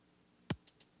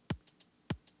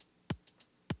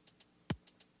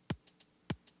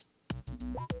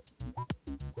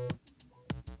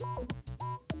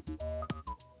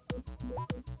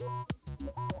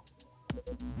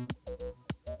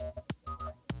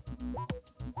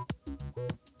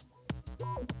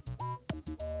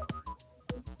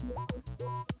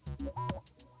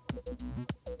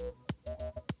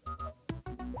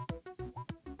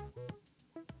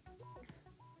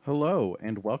Hello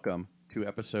and welcome to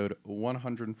episode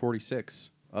 146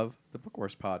 of the Book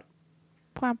Wars Pod.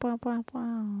 Blah, blah, blah,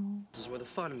 blah. This is where the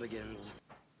fun begins.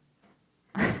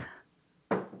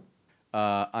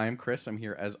 I'm Chris. I'm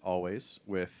here as always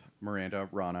with Miranda,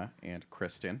 Rana, and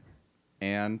Kristen.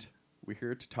 And we're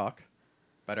here to talk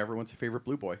about everyone's favorite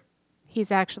blue boy.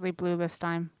 He's actually blue this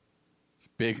time.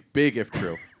 Big if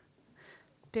true.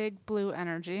 Big blue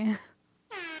energy.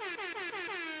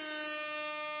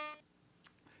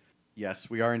 Yes,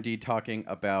 we are indeed talking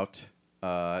about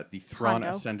the Thrawn Hondo.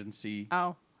 Ascendancy.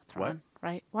 Oh, Thrawn.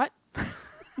 Right. What?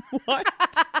 What?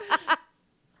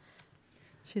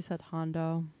 She said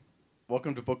Hondo.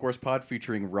 Welcome to Book Wars Pod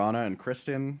featuring Rana and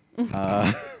Kristen.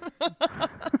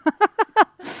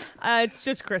 It's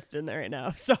just Kristen right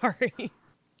now. Sorry.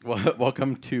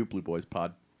 Welcome to Blue Boys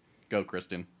Pod. Go,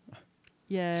 Kristen.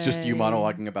 Yeah. It's just you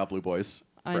monologuing about Blue Boys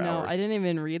for I know. hours. I didn't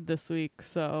even read this week,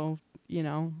 so,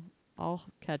 I'll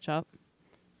catch up.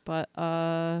 But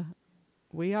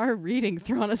we are reading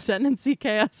Thrawn Ascendancy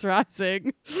Chaos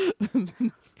Rising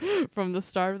from the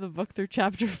start of the book through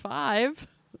chapter 5.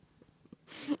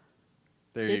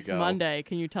 There you It's go. Monday.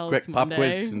 Can you tell Quick it's pop Monday?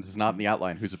 quiz since it's not in the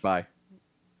outline. Who's it by?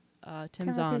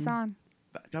 Tim's Timothy's on.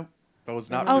 on. That was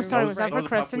not. Oh, sorry, was that for was a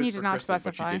pop Kristen? quiz You for did not Kristen, but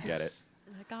specify. She did get it.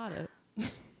 I got it.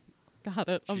 Got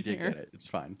it. I'm She did here. get it. It's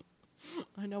fine.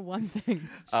 I know one thing.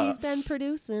 Uh, She's been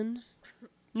producing.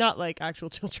 Not like actual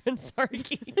children. Sorry,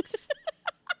 geeks.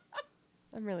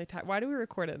 I'm really tired. Why do we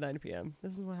record at 9 p.m.?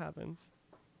 This is what happens.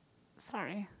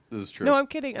 Sorry. This is true. No, I'm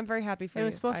kidding. I'm very happy for It you.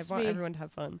 was supposed I to want be- everyone to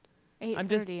have fun.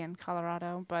 8:30 in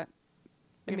Colorado, but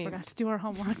we mean- forgot to do our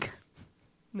homework.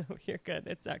 No, you're good.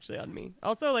 It's actually on me.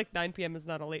 Also, like 9 p.m. is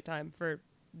not a late time for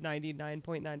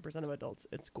 99.9% of adults.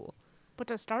 It's cool. But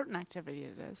to start an activity,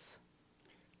 it is.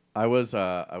 I was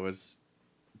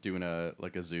doing a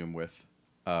Zoom with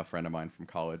a friend of mine from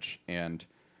college, and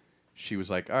she was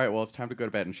like, "All right, well, it's time to go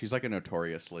to bed." And she's like a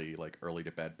notoriously early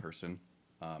to bed person.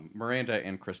 Miranda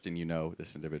and Kristen, you know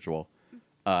this individual.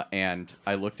 And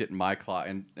I looked at my clock,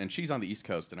 and she's on the East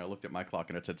Coast, and I looked at my clock,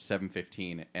 and it said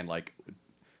 7:15, and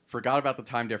forgot about the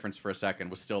time difference for a second.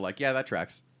 Was still like, yeah, that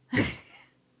tracks.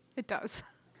 It does.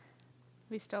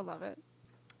 We still love it.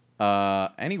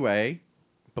 Anyway,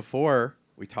 before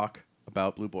we talk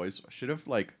about Blue Boys, I should have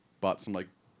bought some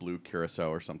blue curacao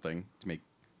or something to make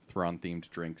Thrawn themed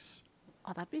drinks.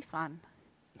 Oh, that'd be fun.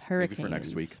 Hurricanes. Maybe for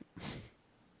next week.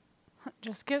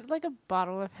 Just get a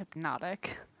bottle of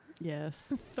Hypnotic.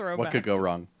 Yes. Throwback. What could go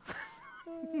wrong?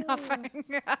 Nothing.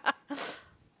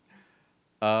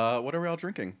 What are we all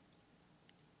drinking?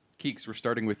 Keeks, we're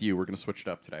starting with you. We're going to switch it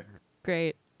up today.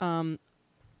 Great.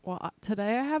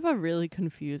 Today I have a really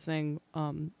confusing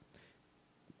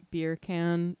beer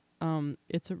can.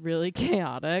 It's really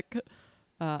chaotic.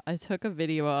 I took a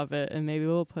video of it, and maybe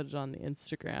we'll put it on the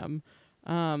Instagram.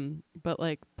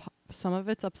 But some of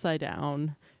it's upside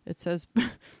down. It says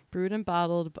brewed and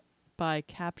bottled by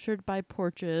Captured by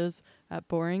Porches at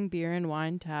Boring Beer and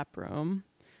Wine Tap Room.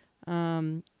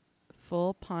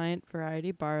 Full pint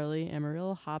variety barley,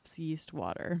 Amarillo hops, yeast,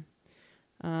 water.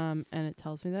 And it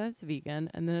tells me that it's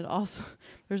vegan. And then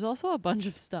there's also a bunch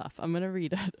of stuff. I'm going to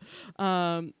read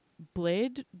it.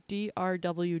 Blade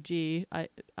DRWG,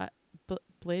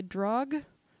 Blade Drog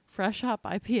Fresh Hop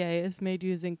IPA is made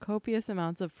using copious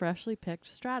amounts of freshly picked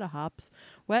strata hops,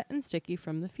 wet and sticky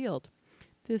from the field.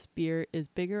 This beer is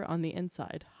bigger on the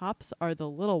inside. Hops are the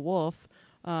little wolf,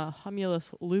 Humulus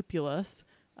lupulus,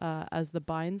 as the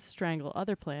bines strangle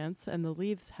other plants, and the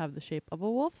leaves have the shape of a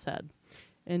wolf's head.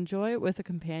 Enjoy it with a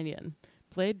companion.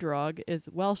 Blade Drog is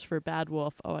Welsh for bad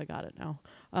wolf. Oh, I got it now.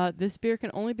 This beer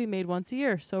can only be made once a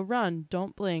year, so run,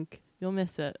 don't blink, you'll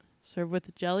miss it. Serve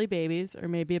with jelly babies or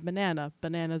maybe a banana.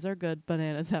 Bananas are good.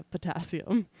 Bananas have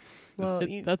potassium. Well,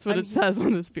 That's that's what what it says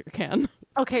on this beer can.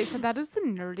 Okay, so that is the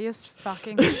nerdiest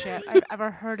fucking shit I've ever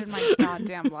heard in my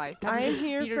goddamn life. That I is am a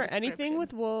here beer for anything description.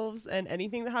 with wolves and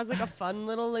anything that has a fun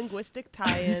little linguistic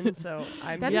tie-in. So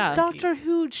I'm That is yeah. Doctor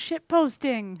Who shit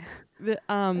posting.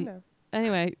 I know.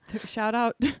 Anyway, shout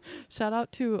out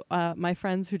to my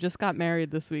friends who just got married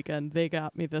this weekend. They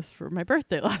got me this for my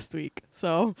birthday last week.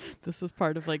 So this was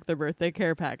part of their birthday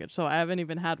care package. So I haven't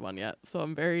even had one yet. So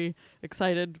I'm very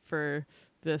excited for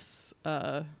this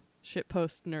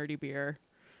shitpost nerdy beer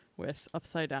with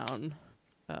upside down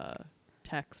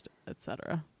text,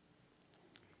 etc.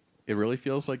 It really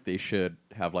feels like they should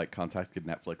have like contacted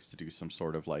Netflix to do some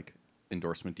sort of like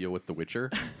endorsement deal with The Witcher.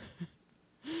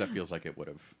 'Cause that feels like it would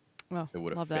have Well, fit,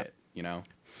 love that. you know?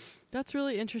 That's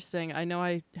really interesting. I know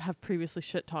I have previously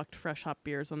shit talked fresh hop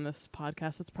beers on this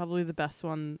podcast. That's probably the best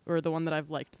one, or the one that I've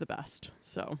liked the best.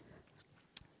 So,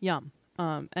 yum.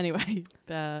 Anyway,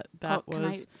 that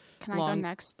was Can I long. go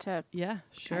next to Yeah,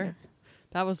 sure. kind of-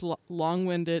 That was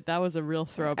long-winded. That was a real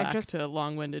throwback just- to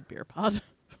long-winded beer pod.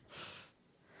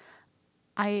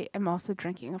 I am also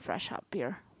drinking a fresh hop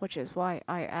beer, which is why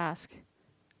I ask.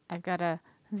 I've got a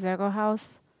Zego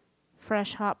House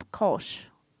Fresh Hop Kolsch,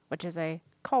 which is a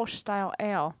Kolsch style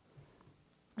ale.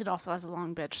 It also has a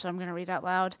long bitch, so I'm going to read out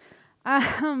loud.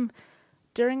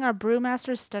 During our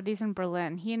brewmaster studies in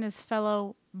Berlin, he and his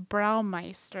fellow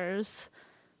Braumeisters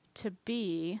to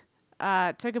be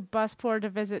took a bus tour to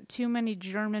visit too many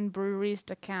German breweries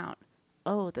to count.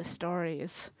 Oh, the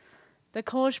stories. The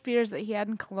Kolsch beers that he had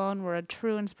in Cologne were a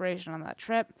true inspiration on that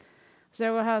trip.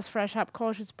 Zergo House Fresh Hop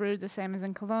Kolsch is brewed the same as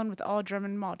in Cologne with all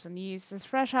German malts and yeast. This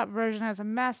fresh hop version has a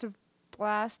massive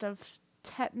blast of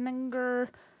Tettnanger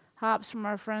hops from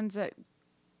our friends at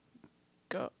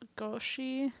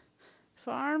Goshi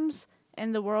Farms.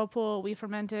 In the Whirlpool, we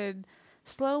fermented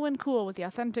slow and cool with the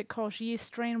authentic Kolsch yeast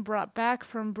strain brought back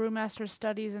from brewmaster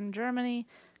studies in Germany,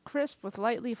 crisp with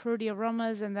lightly fruity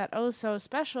aromas and that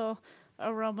oh-so-special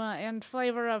aroma and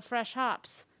flavor of fresh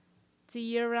hops. It's a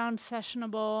year-round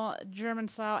sessionable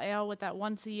German-style ale with that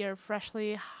once-a-year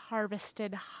freshly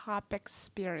harvested hop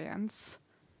experience.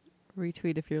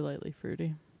 Retweet if you're lightly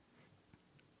fruity.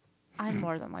 I'm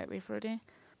more than lightly fruity,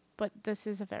 but this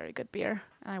is a very good beer,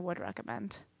 and I would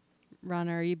recommend.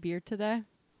 Rana, are you beer today?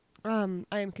 I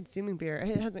am consuming beer.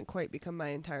 It hasn't quite become my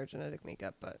entire genetic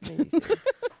makeup, but maybe soon.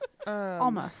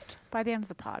 Almost. By the end of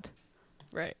the pod.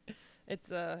 Right. It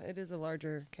is a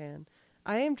larger can.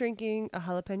 I am drinking a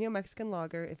jalapeno Mexican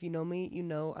lager. If you know me, you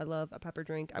know I love a pepper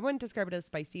drink. I wouldn't describe it as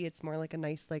spicy. It's more like a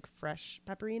nice, like, fresh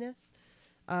pepperiness.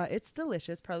 It's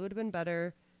delicious. Probably would have been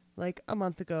better like a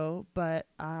month ago, but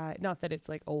not that it's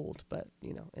like old, but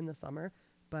you know, in the summer.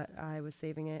 But I was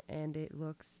saving it, and it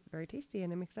looks very tasty,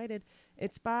 and I'm excited.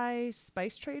 It's by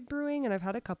Spice Trade Brewing, and I've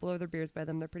had a couple other beers by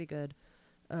them. They're pretty good.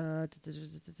 Where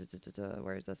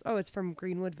is this? Oh, it's from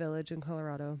Greenwood Village in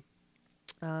Colorado.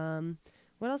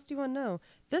 What else do you want to know?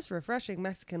 This refreshing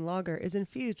Mexican lager is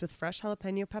infused with fresh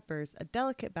jalapeno peppers. A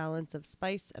delicate balance of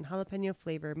spice and jalapeno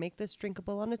flavor make this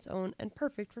drinkable on its own and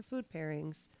perfect for food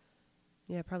pairings.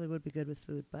 Yeah, it probably would be good with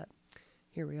food, but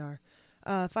here we are.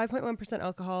 5.1%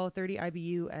 alcohol, 30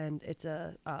 IBU, and it's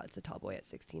a tall boy at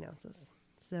 16 ounces.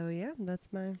 So yeah, that's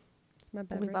my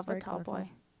bad. We love a tall boy.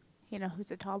 You know who's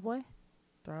a tall boy?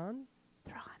 Thrawn?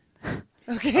 Thrawn.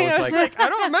 Okay, I was like- I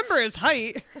don't remember his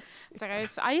height. It's like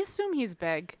I assume he's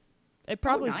big. It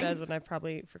probably nice. says, and I've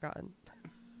probably forgotten.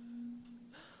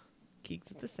 Geeks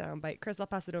with the soundbite. Chris, I'll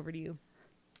pass it over to you.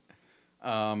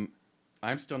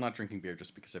 I'm still not drinking beer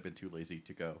just because I've been too lazy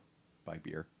to go buy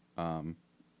beer.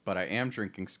 But I am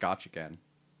drinking scotch again,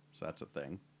 so that's a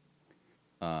thing.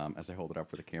 As I hold it up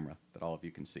for the camera that all of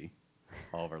you can see,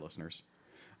 all of our listeners.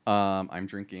 I'm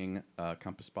drinking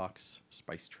Compass Box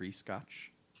Spice Tree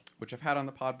Scotch, which I've had on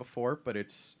the pod before, but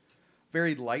it's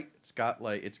very light. It's got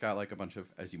like a bunch of,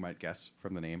 as you might guess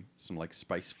from the name, some like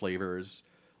spice flavors,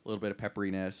 a little bit of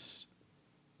pepperiness,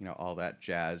 you know, all that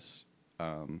jazz.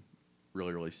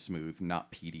 Really, really smooth,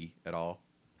 not peaty at all.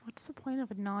 What's the point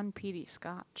of a non-peaty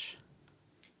scotch?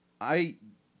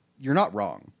 You're not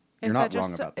wrong. You're not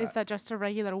wrong about that. Is that just a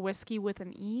regular whiskey with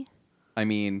an E? I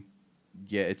mean,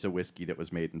 yeah, it's a whiskey that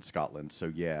was made in Scotland, so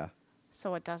yeah.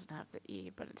 So it doesn't have the E,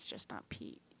 but it's just not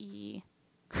P-E.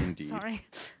 Indeed. Sorry.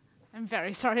 I'm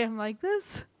very sorry I'm like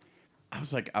this. I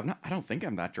was like, I don't think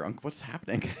I'm that drunk. What's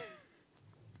happening?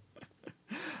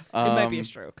 It might be a Um,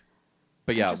 stroke.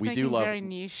 But I'm yeah, just we do making love very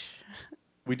niche.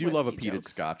 we do love a whiskey peated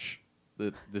jokes. scotch.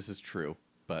 This is true,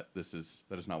 but that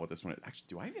is not what this one is. Actually,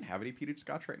 do I even have any peated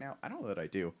scotch right now? I don't know that I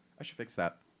do. I should fix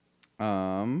that.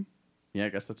 Yeah, I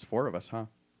guess that's 4 of us, huh?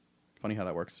 Funny how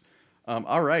that works.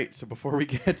 All right, so before we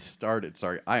get started,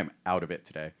 sorry, I am out of it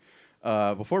today.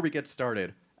 Before we get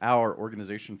started, our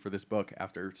organization for this book,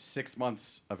 after 6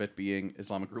 months of it being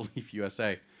Islamic Relief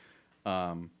USA,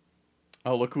 oh,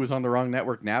 look who's on the wrong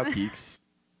network now, geeks.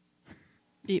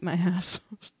 Eat my ass.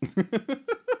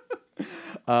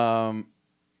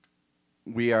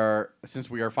 Since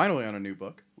we are finally on a new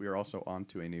book, we are also on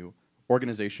to a new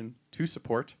organization to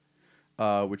support,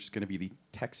 which is going to be the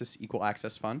Texas Equal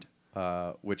Access Fund,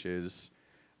 which is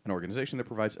an organization that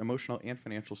provides emotional and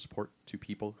financial support to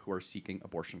people who are seeking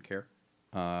abortion care.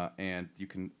 And you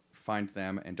can find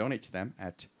them and donate to them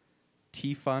at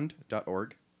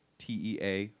tfund.org,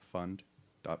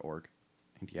 teafund.org.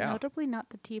 And yeah, Notably not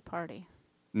the Tea Party.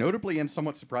 notably and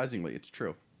somewhat surprisingly, it's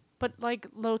true. But, like,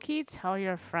 low-key tell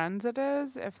your friends it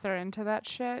is if they're into that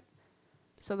shit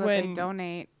so that they When-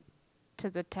 donate to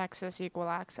the Texas Equal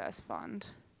Access Fund.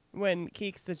 When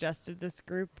Keek suggested this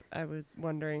group, I was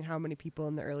wondering how many people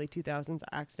in the early 2000s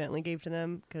accidentally gave to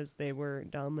them because they were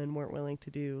dumb and weren't willing to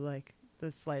do like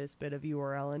the slightest bit of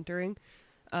URL entering.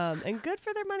 And good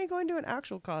for their money going to an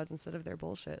actual cause instead of their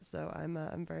bullshit. So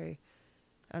I'm very,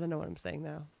 I don't know what I'm saying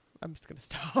now. I'm just gonna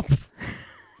stop.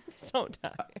 So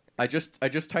tired. I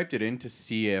just typed it in to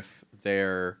see if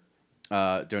their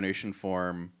donation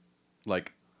form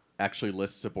like actually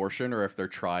lists abortion or if they're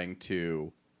trying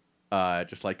to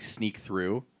just like sneak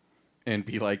through and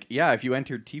be like, yeah, if you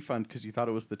entered Tea Fund because you thought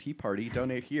it was the Tea Party,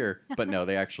 donate here. But no,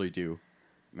 they actually do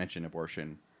mention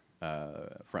abortion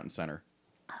front and center.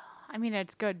 I mean,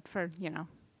 it's good for,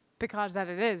 the cause that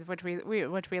it is, which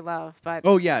we love, but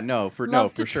Oh yeah, no, for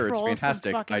love to sure, it's troll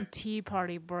fantastic. Some fucking Tea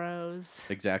Party bros.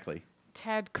 Exactly.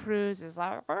 Ted Cruz is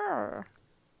like, "Arr."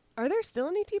 Are there still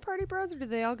any Tea Party bros, or do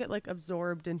they all get like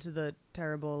absorbed into the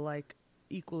terrible, like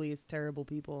equally as terrible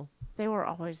people? They were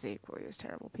always the equally as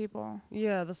terrible people.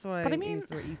 Yeah, that's why But I I mean- use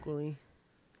the word equally.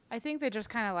 I think they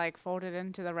just kind of like folded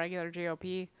into the regular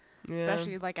GOP, Yeah.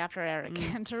 especially like after Eric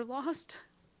Cantor lost.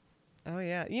 Oh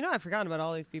yeah, I've forgotten about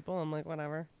all these people. I'm like,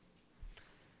 whatever.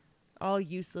 All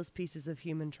useless pieces of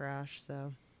human trash.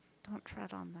 So Don't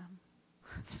tread on them.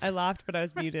 I laughed, but I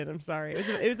was muted. I'm sorry.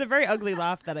 It was a very ugly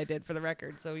laugh that I did for the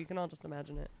record. So you can all just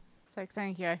imagine it. It's like,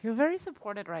 thank you. I feel very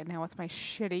supported right now with my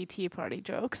shitty Tea Party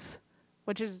jokes,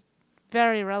 which is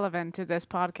very relevant to this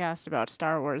podcast about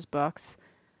Star Wars books.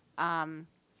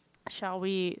 Shall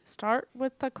we start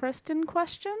with the Kristen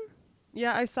question?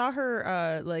 Yeah, I saw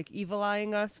her like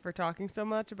evil-eyeing us for talking so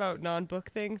much about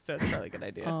non-book things. So it's probably a good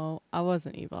idea. Oh, I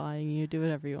wasn't evil-eyeing you. Do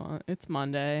whatever you want. It's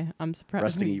Monday. I'm surprised.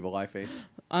 Resting evil eye face.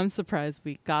 I'm surprised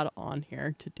we got on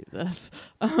here to do this.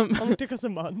 Only took us a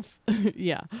month.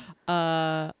 Yeah.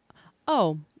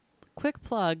 Oh, quick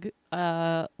plug.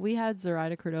 We had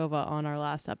Zoraida Cordova on our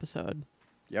last episode.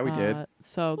 Yeah, we did.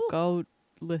 So go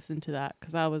listen to that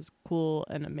because that was cool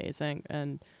and amazing,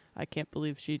 and I can't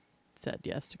believe she said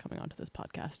yes to coming onto this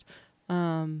podcast.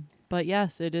 But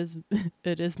yes, it is.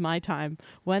 It is my time.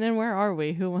 When and where are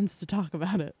we? Who wants to talk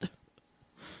about it?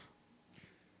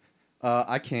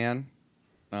 I can.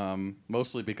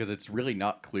 Mostly because it's really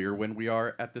not clear when we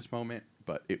are at this moment,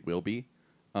 but it will be.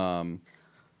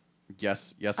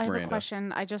 Yes, I have Miranda. a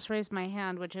question. I just raised my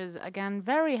hand, which is, again,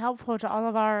 very helpful to all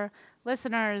of our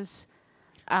listeners.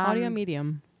 Audio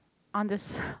medium. On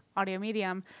this audio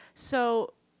medium.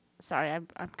 So, sorry, I'm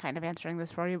kind of answering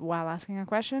this for you while asking a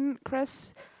question,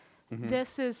 Chris. Mm-hmm.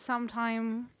 This is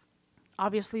sometime,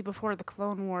 obviously, before the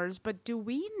Clone Wars, but do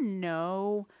we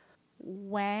know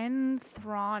when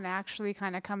Thrawn actually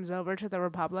kind of comes over to the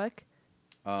Republic,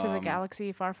 to the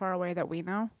galaxy far, far away that we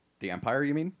know? The Empire,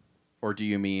 you mean? Or do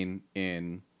you mean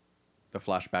in the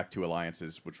flashback to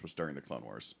Alliances, which was during the Clone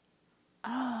Wars?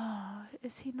 Oh,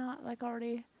 is he not like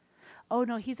already? Oh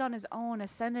no, he's on his own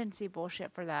ascendancy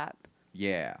bullshit for that.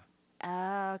 Yeah.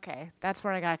 Okay, that's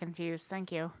where I got confused.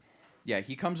 Thank you. Yeah,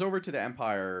 he comes over to the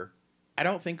Empire. I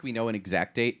don't think we know an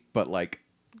exact date, but like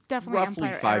Definitely roughly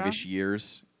Empire 5-ish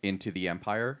years into the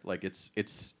Empire. Like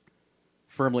it's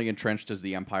firmly entrenched as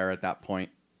the Empire at that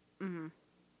point. Mm-hmm.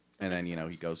 And then, makes he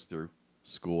sense. goes through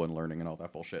school and learning and all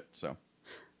that bullshit. So,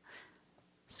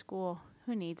 School.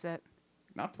 Who needs it?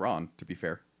 not Thrawn, to be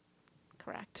fair.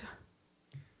 Correct.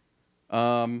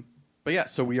 But yeah,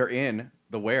 so we are in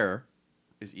the where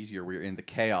is easier. We're in the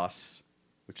chaos,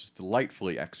 which is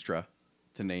delightfully extra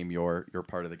to name your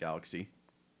part of the galaxy.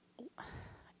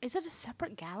 Is it a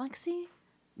separate galaxy?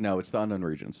 No, it's the unknown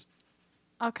regions.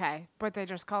 Okay, but they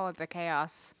just call it the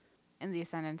chaos in the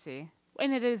ascendancy.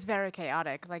 And it is very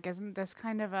chaotic. Like, isn't this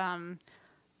kind of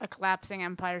a collapsing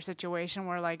empire situation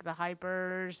where like the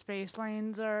hyperspace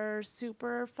lanes are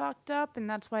super fucked up, and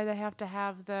that's why they have to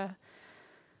have the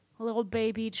little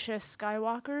baby Chiss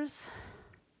Skywalkers?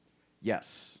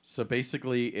 Yes. So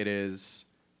basically, it is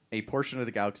a portion of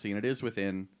the galaxy, and it is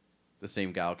within the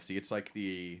same galaxy. It's like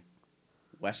the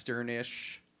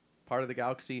western-ish part of the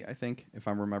galaxy, I think, if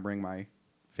I'm remembering my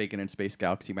Fakin in Space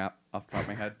galaxy map off the top of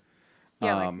my head.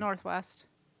 Yeah, like northwest.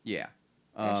 Yeah.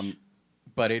 Ish.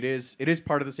 But it is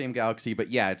part of the same galaxy,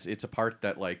 but yeah, it's a part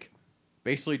that like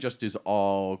basically just is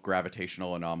all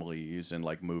gravitational anomalies and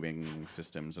like moving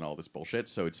systems and all this bullshit,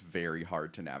 so it's very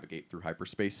hard to navigate through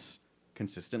hyperspace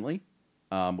consistently.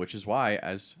 Which is why,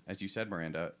 as you said,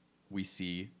 Miranda, we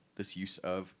see this use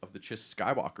of the Chiss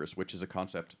Skywalkers, which is a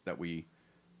concept that we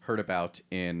heard about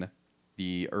in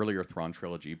the earlier Thrawn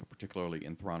trilogy, but particularly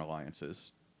in Thrawn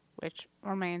Alliances. Which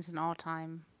remains an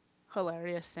all-time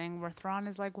hilarious thing where Thrawn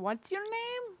is like, "What's your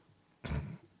name?"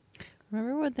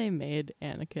 Remember when they made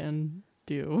Anakin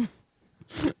do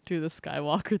the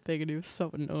Skywalker thing and he was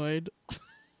so annoyed?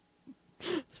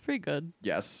 It's pretty good.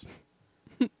 Yes.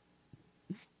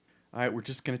 All right, we're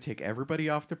just going to take everybody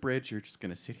off the bridge. You're just going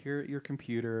to sit here at your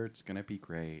computer. It's going to be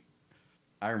great.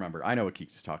 I remember. I know what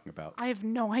Keeks is talking about. I have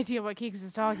no idea what Keeks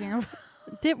is talking about.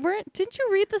 Didn't you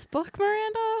read this book,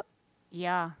 Miranda?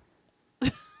 Yeah.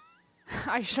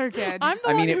 I sure did. I'm the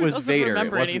I one mean, it who was doesn't Vader. It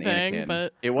remember wasn't anything, Anakin.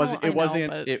 but It was. Oh, I It know,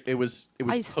 wasn't. but It was. It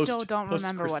was. I still don't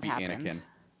remember what post-crispy happened. Anakin.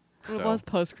 it So, was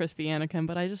post crispy Anakin.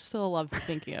 But I just still love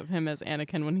thinking of him as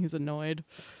Anakin when he's annoyed.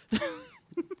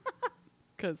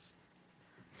 Because,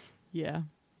 yeah.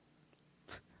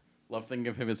 love thinking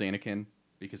of him as Anakin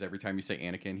because every time you say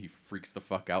Anakin, he freaks the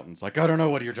fuck out and is like, I don't know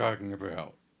what you're talking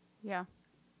about. Yeah.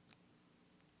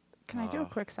 Can I do a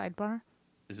quick sidebar?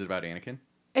 Is it about Anakin?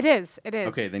 It is. It is.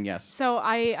 Okay, then yes. So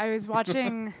I was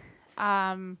watching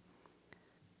A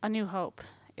New Hope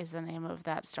is the name of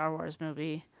that Star Wars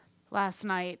movie last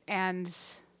night, and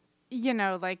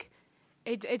like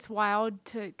it's wild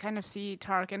to kind of see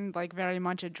Tarkin like very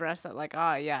much address that, like,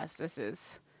 yes, this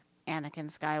is Anakin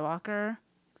Skywalker,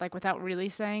 like without really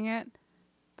saying it,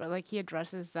 but like he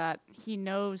addresses that he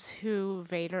knows who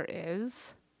Vader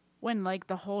is when like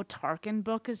the whole Tarkin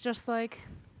book is just like,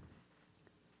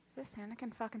 this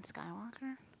Anakin fucking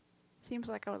Skywalker? Seems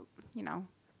like a,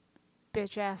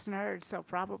 bitch ass nerd, so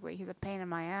probably he's a pain in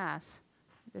my ass.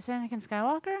 This Anakin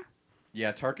Skywalker?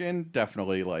 Yeah, Tarkin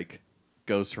definitely like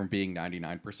goes from being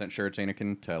 99% sure it's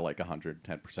Anakin to like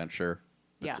 110% sure.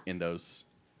 Yeah. In those,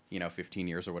 15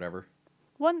 years or whatever.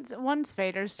 Once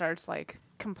Vader starts like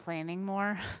complaining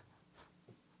more,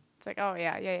 it's like, oh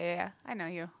yeah, I know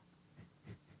you.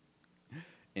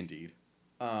 Indeed.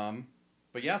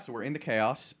 But yeah, so we're in the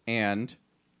chaos, and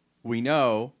we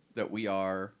know that we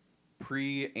are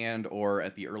pre and or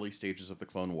at the early stages of the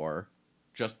Clone War,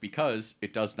 just because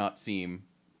it does not seem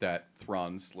that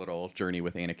Thrawn's little journey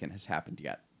with Anakin has happened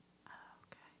yet.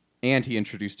 Okay. And he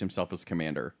introduced himself as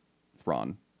Commander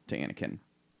Thrawn to Anakin.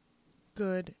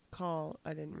 Good call. I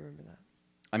didn't remember that.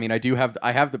 I mean,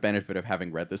 I have the benefit of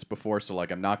having read this before, so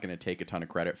like I'm not going to take a ton of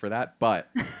credit for that, but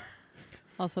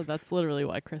Also, that's literally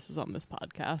why Chris is on this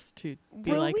podcast, to be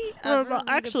Will like, we ever read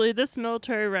a- actually, this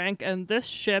military rank and this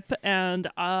ship, and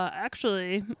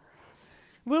actually,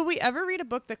 Will we ever read a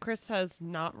book that Chris has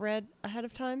not read ahead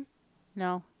of time?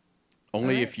 No.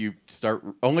 only Alright.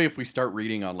 if we start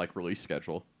reading on like release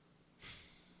schedule.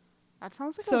 That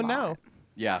sounds like So a lot. no.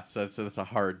 Yeah, so that's a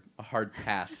hard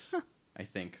pass, I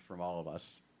think, from all of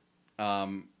us.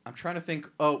 I'm trying to think.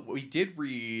 Oh, we did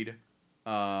read,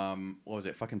 what was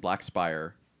it? Fucking Black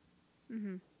Spire.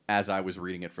 Mm-hmm. As I was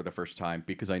reading it for the first time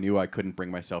because I knew I couldn't bring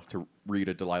myself to read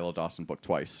a Delilah Dawson book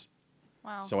twice.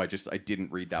 Wow. So I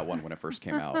didn't read that one when it first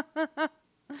came out.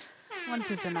 Once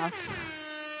is enough.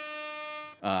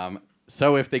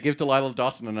 So if they give Delilah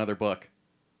Dawson another book,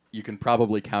 you can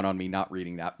probably count on me not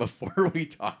reading that before we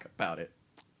talk about it.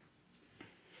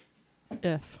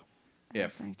 if.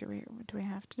 If Like, do we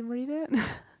have to read it?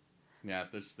 yeah,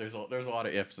 there's a lot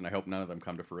of ifs, and I hope none of them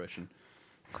come to fruition.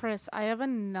 Chris, I have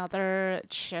another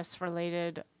Chiss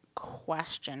related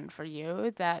question for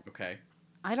you that Okay.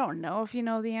 I don't know if you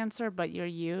know the answer, but you're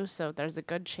you, so there's a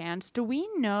good chance. Do we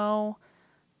know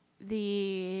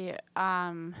the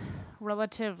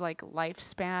relative like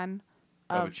lifespan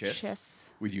Of a of Chiss? Chiss?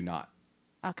 We do not.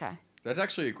 Okay. That's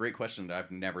actually a great question that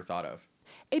I've never thought of.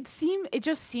 It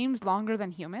just seems longer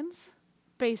than humans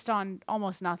based on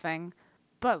almost nothing.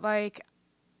 But like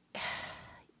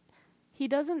he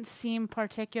doesn't seem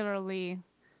particularly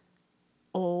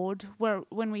old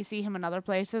when we see him in other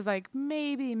places, like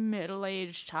maybe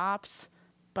middle-aged tops,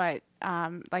 but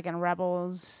like in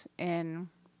Rebels, in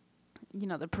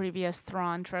the previous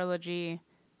Thrawn trilogy,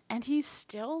 and he's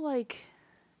still like,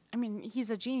 I mean,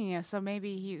 he's a genius, so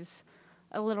maybe he's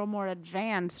a little more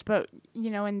advanced, but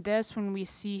in this, when we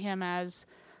see him as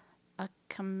a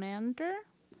commander,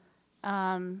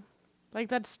 like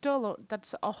that's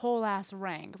a whole ass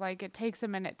rank. Like it takes a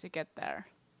minute to get there.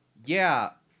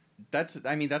 Yeah, that's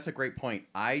a great point.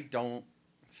 I don't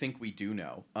think we do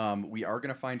know. We are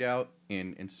going to find out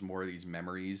in some more of these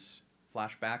memories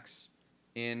flashbacks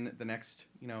in the next,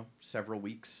 several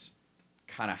weeks,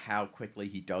 kind of how quickly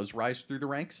he does rise through the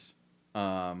ranks.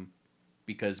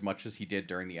 Because much as he did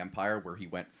during the Empire, where he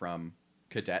went from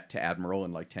cadet to admiral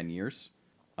in like 10 years,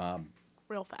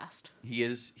 Real fast. he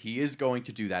is going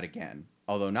to do that again.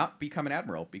 Although not become an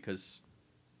admiral, because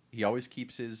he always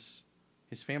keeps his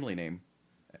family name,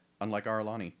 unlike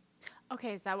Aralani.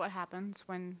 Okay, is that what happens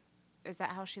when? Is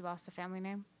that how she lost the family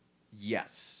name?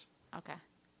 Yes. Okay.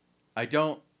 I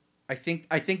don't. I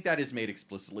think that is made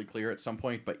explicitly clear at some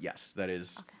point, but yes, Okay.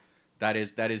 that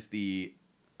is the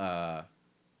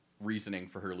reasoning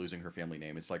for her losing her family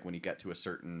name. It's like when you get to a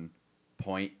certain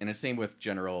point, and it's same with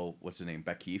General what's his name,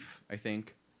 Bekif, I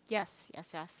think. Yes. Yes.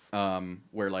 Yes.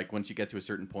 Where like once you get to a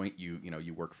certain point,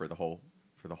 you work for the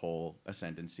whole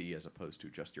ascendancy as opposed to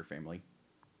just your family.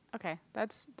 Okay.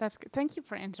 That's good. Thank you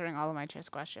for answering all of my chess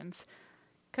questions.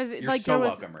 Because You're like so there was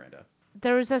welcome, Miranda.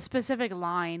 there was a specific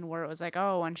line where it was like,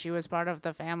 oh, when she was part of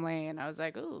the family, and I was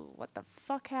like, ooh, what the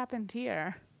fuck happened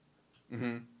here?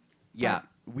 Mm-hmm. Yeah,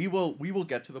 we will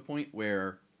get to the point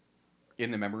where,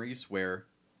 in the memories, where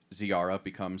Ziara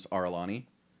becomes Aralani,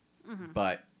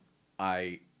 but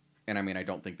I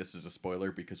don't think this is a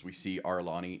spoiler because we see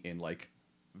Aralani in like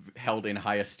held in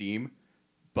high esteem,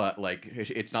 but like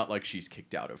it's not like she's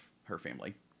kicked out of her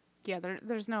family. Yeah,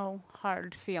 there's no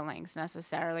hard feelings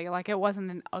necessarily. Like it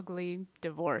wasn't an ugly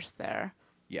divorce there.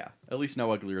 Yeah, at least no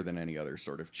uglier than any other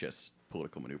sort of Chiss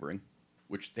political maneuvering,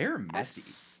 which they're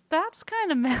messy. That's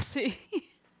kind of messy.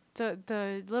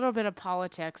 The little bit of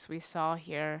politics we saw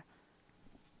here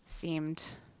seemed.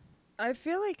 I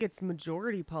feel like it's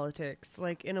majority politics,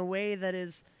 like in a way that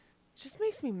is just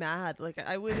makes me mad. Like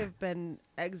I would have been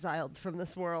exiled from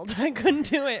this world. I couldn't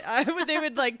do it. They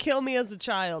would like kill me as a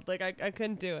child. Like I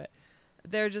couldn't do it.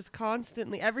 They're just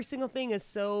constantly every single thing is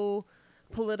so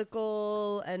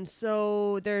political and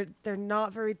so they're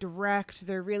not very direct.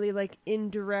 They're really like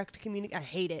indirect I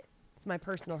hate it. It's my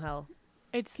personal hell.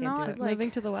 It's Can't do not it. like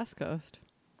Moving to the West Coast.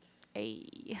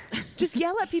 a. Just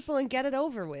yell at people and get it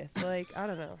over with. Like, I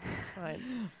don't know. It's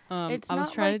fine. It's I was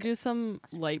not trying like- to do some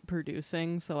light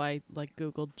producing, so I like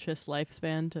Googled Chiss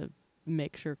lifespan to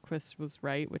make sure Chris was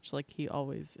right, which like he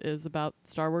always is about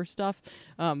Star Wars stuff.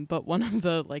 But one of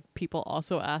the like people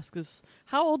also asked is,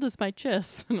 "How old is my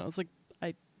Chiss?" And I was like,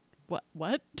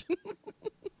 what?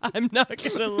 I'm not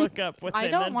going to look up what I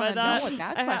they don't meant by wanna know that. what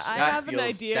that I question have an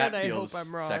feels- idea that and I hope feels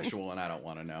I'm wrong. sexual, and I don't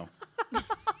want to know.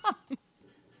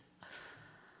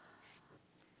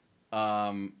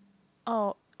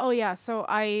 Oh yeah. So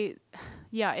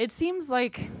it seems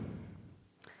like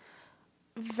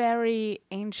very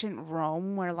ancient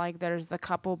Rome, where like there's the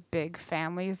couple big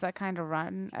families that kind of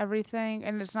run everything,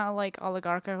 and it's not like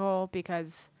oligarchical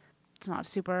because it's not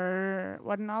super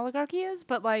what an oligarchy is,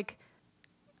 but like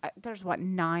there's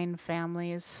 9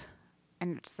 families,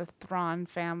 and it's the Thrawn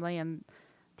family and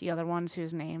the other ones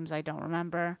whose names I don't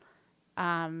remember.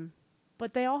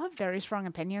 But they all have very strong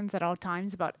opinions at all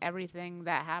times about everything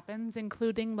that happens,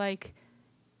 including like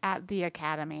at the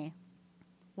academy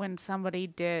when somebody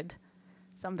did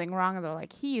something wrong and they're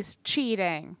like, he's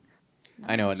cheating.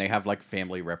 I know, and they have like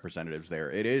family representatives there.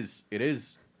 It is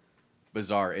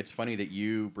bizarre. It's funny that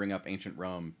you bring up ancient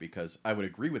Rome because I would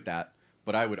agree with that,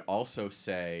 but I would also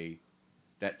say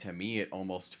that to me it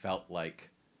almost felt like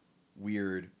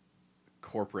weird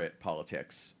corporate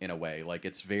politics in a way. Like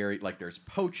it's very like there's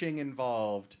poaching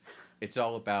involved. It's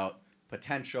all about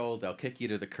potential. They'll kick you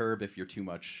to the curb if you're too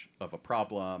much of a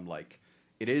problem. Like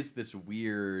it is this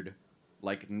weird,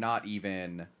 like not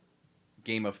even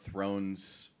Game of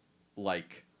Thrones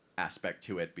like aspect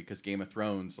to it, because Game of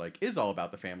Thrones like is all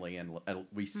about the family, and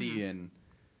we see in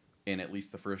at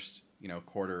least the first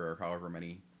quarter or however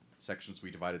many sections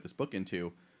we divided this book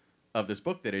into of this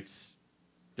book that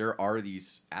there are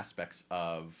these aspects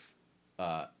of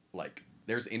like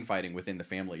there's infighting within the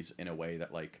families in a way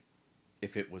that like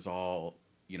if it was all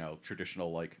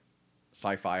traditional like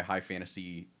sci-fi high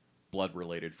fantasy blood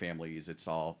related families, it's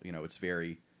all it's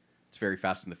very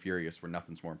Fast and the Furious where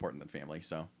nothing's more important than family.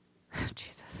 So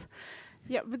Jesus.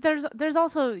 Yeah, but there's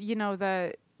also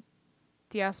the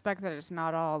aspect that it's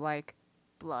not all like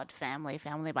blood family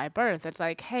by birth. It's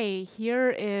like, hey, here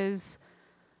is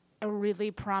a really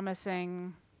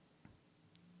promising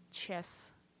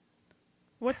Chiss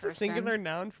What's the person. singular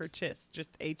noun for Chiss?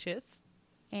 Just a Chiss?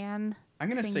 and I'm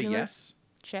gonna say singular yes.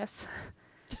 Chiss.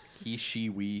 He, she,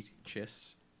 we,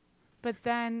 Chiss. But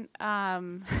then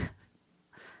God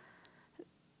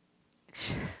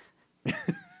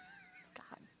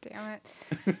damn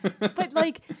it. But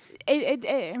like it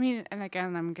I mean, and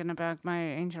again I'm gonna back my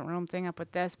ancient Rome thing up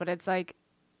with this, but it's like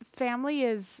family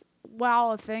is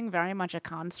a thing, very much a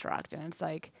construct, and it's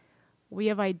like we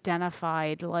have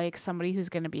identified like somebody who's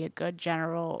gonna be a good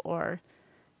general or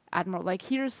admiral. Like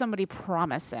here's somebody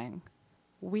promising.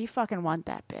 We fucking want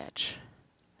that bitch.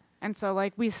 And so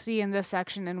like we see in this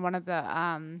section in one of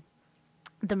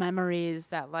the memories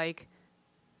that like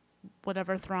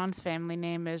whatever Thrawn's family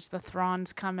name is, the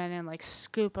Thrawns come in and like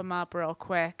scoop him up real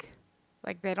quick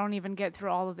Like they don't even get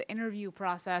through all of the interview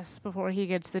process before he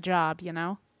gets the job, you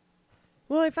know?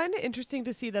 Well, I find it interesting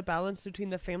to see the balance between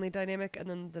the family dynamic and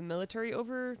then the military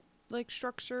over like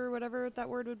structure, whatever that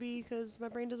word would be, because my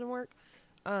brain doesn't work.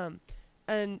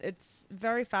 And it's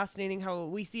very fascinating how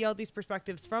we see all these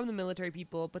perspectives from the military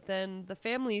people, but then the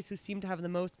families who seem to have the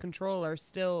most control are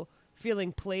still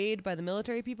feeling played by the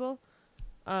military people.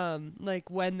 Like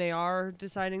when they are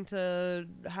deciding to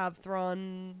have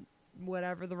Thrawn,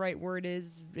 whatever the right word is,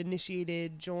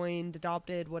 initiated, joined,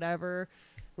 adopted, whatever,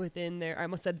 within their, I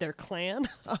almost said their clan,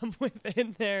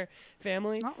 within their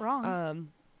family. It's not wrong.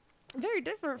 Very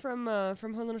different from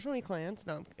Haudenosaunee clans.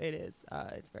 No, it is.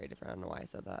 It's very different. I don't know why I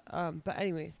said that. But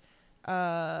anyways,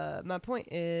 my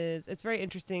point is, it's very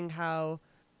interesting how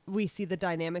we see the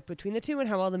dynamic between the two and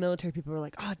how all the military people are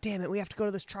like, oh, damn it, we have to go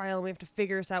to this trial and we have to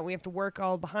figure this out. We have to work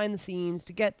all behind the scenes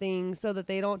to get things so that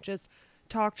they don't just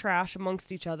talk trash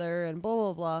amongst each other and blah,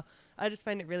 blah, blah. I just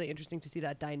find it really interesting to see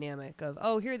that dynamic of,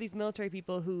 oh, here are these military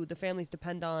people who the families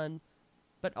depend on,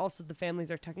 but also the families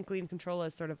are technically in control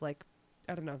as sort of like,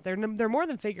 I don't know, they're more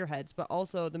than figureheads, but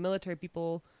also the military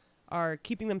people are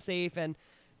keeping them safe, and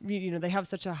you know, they have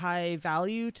such a high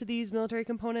value to these military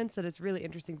components that it's really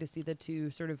interesting to see the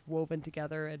two sort of woven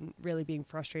together and really being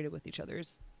frustrated with each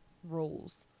other's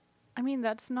roles. I mean,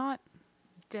 that's not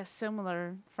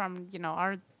dissimilar from, you know,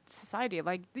 our society.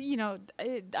 Like, you know,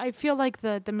 I feel like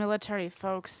the military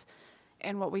folks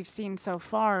and what we've seen so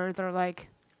far, they're like,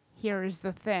 here's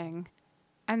the thing.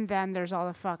 And then there's all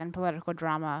the fucking political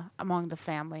drama among the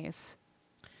families.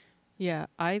 Yeah,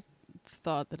 I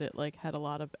thought that it like had a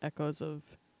lot of echoes of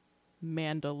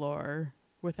Mandalore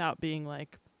without being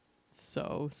like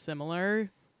so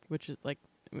similar, which is like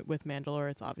with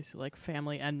Mandalore, it's obviously like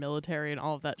family and military and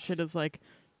all of that shit is like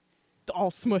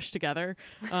all smushed together.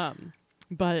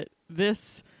 But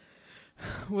this,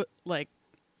 like,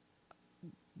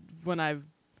 when I've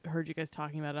heard you guys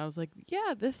talking about it, I was like,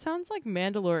 yeah, this sounds like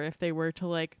Mandalore if they were to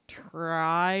like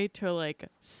try to like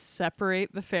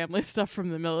separate the family stuff from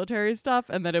the military stuff,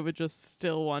 and that it would just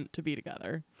still want to be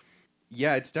together.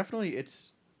 Yeah, it's definitely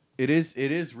it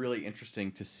is really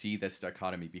interesting to see this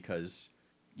dichotomy because,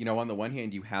 you know, on the one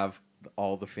hand you have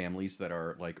all the families that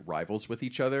are like rivals with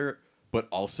each other, but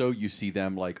also you see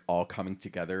them like all coming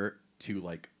together to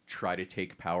like try to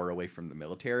take power away from the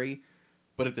military.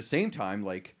 But at the same time,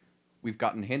 like, we've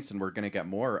gotten hints, and we're going to get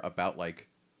more about, like,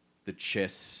 the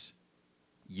Chiss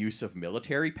use of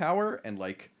military power. And,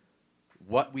 like,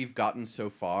 what we've gotten so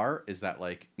far is that,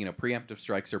 like, you know, preemptive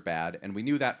strikes are bad. And we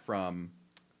knew that from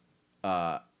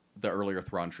the earlier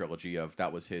Thrawn trilogy of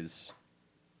that was his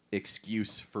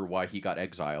excuse for why he got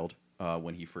exiled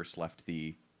when he first left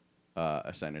the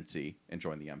Ascendancy and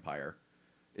joined the Empire.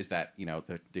 Is that, you know,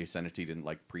 the Ascendancy didn't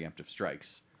like preemptive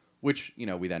strikes. Which, you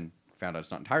know, we then found out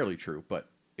it's not entirely true, but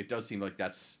it does seem like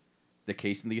that's the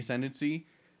case in the Ascendancy.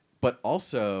 But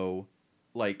also,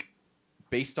 like,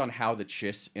 based on how the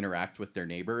Chiss interact with their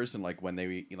neighbors and, like, when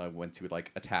they, you know, went to,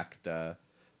 like, attack the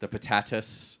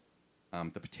Patatus,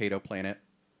 the potato planet.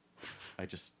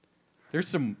 There's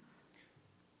some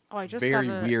very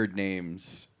weird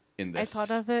names in this. I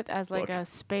thought of it as like book. a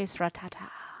space ratata.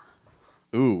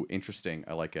 Ooh, interesting.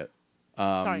 I like it.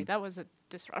 Sorry, that was a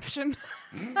disruption.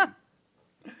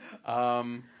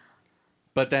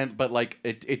 But like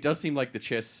it does seem like the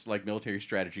Chiss like military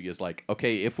strategy is like,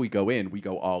 okay, if we go in, we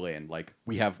go all in. Like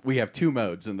we have two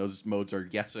modes, and those modes are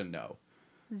yes and no.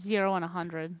 0 and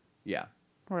 100. Yeah.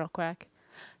 Real quick.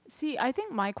 See, I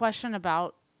think my question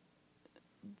about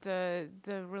the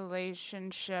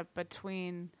relationship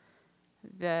between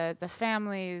the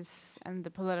families and the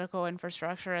political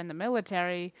infrastructure and the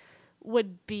military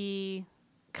would be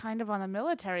kind of on the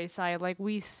military side. Like,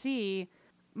 we see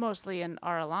mostly in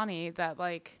Aralani that,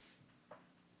 like,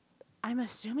 I'm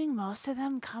assuming most of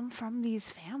them come from these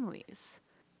families.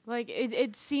 Like,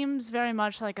 it seems very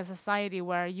much like a society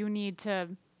where you need to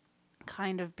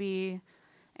kind of be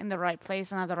in the right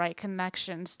place and have the right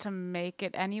connections to make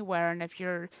it anywhere. And if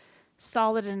you're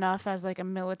solid enough as, like, a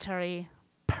military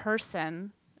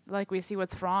person, like we see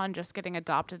with Thrawn just getting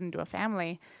adopted into a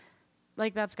family,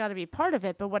 like, that's got to be part of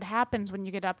it. But what happens when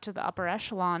you get up to the upper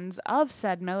echelons of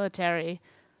said military,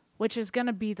 which is going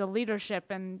to be the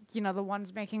leadership and, you know, the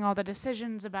ones making all the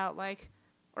decisions about, like,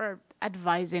 or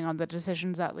advising on the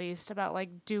decisions at least, about, like,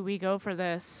 do we go for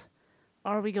this?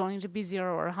 Are we going to be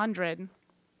 0 or 100?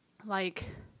 Like,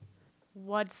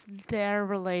 what's their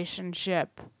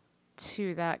relationship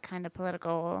to that kind of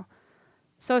political,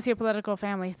 sociopolitical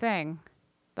family thing?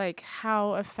 Like,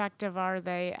 how effective are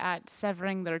they at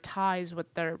severing their ties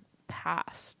with their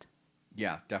past?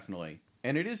 Yeah, definitely.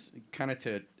 And it is kind of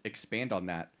to expand on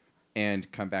that.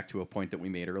 and come back to a point that we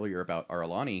made earlier about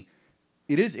Aralani,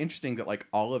 it is interesting that like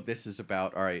all of this is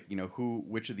about, all right,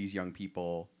 which of these young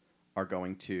people are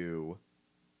going to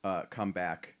come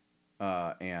back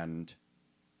and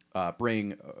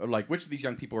bring, like, which of these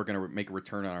young people are going to make a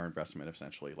return on our investment,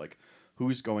 essentially. Like,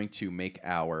 who's going to make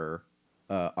our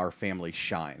family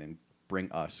shine and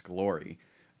bring us glory?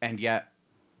 And yet,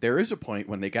 there is a point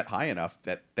when they get high enough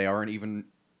that they aren't even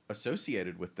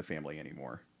associated with the family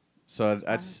anymore. So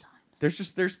there's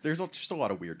just a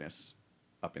lot of weirdness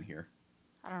up in here.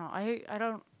 I don't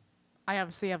know. I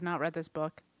obviously have not read this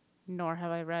book, nor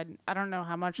have I read. I don't know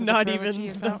how much of Not the trilogy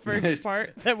even is the out. first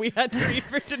part that we had to read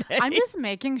for today. I'm just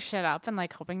making shit up and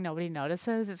like hoping nobody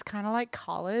notices. It's kind of like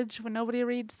college when nobody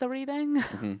reads the reading.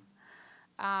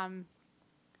 Mm-hmm.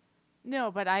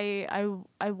 No, but I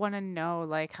want to know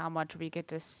like how much we get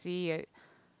to see it,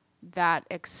 that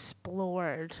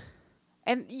explored,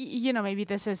 and maybe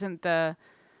this isn't the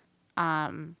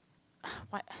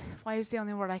why is the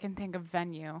only word I can think of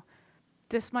venue.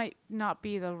 This might not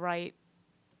be the right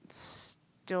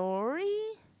story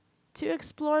to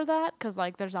explore that, because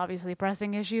like there's obviously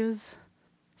pressing issues.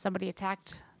 Somebody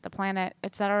attacked the planet,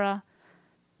 etc.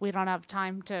 We don't have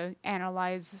time to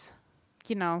analyze,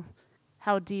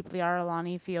 how deeply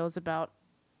Aralani feels about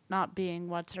not being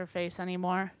what's her face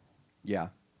anymore. Yeah.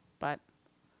 But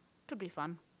could be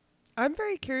fun. I'm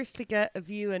very curious to get a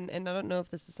view, and I don't know if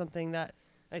this is something that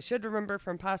I should remember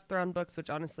from past Thrawn books,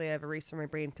 which honestly I've erased from my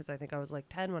brain because I think I was like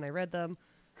 10 when I read them,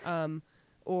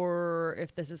 or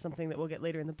if this is something that we'll get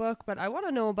later in the book. But I want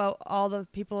to know about all the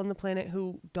people on the planet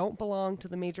who don't belong to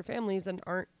the major families and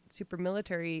aren't super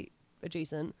military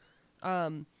adjacent.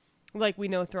 Like we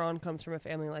know Thrawn comes from a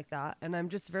family like that, and I'm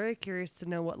just very curious to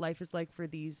know what life is like for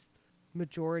these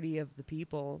majority of the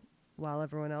people while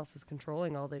everyone else is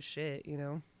controlling all this shit,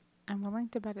 I'm willing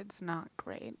to bet it's not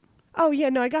great. Oh, yeah,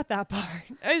 no, I got that part.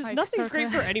 Like, Nothing's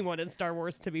great for anyone in Star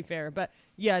Wars, to be fair. But,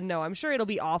 yeah, no, I'm sure it'll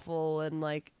be awful and,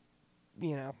 like,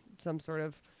 some sort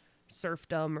of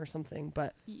serfdom or something.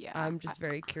 But Yeah, I'm just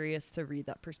very curious to read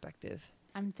that perspective.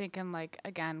 I'm thinking like,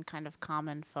 again, kind of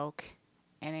common folk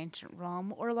in ancient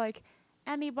Rome, or like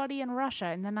anybody in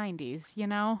Russia in the 90s,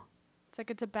 It's like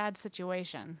it's a bad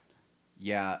situation.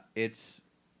 Yeah,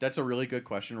 that's a really good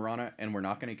question, Rana, and we're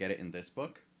not going to get it in this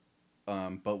book,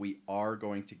 but we are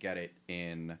going to get it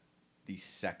in the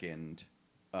second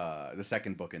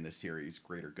book in this series,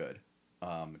 Greater Good.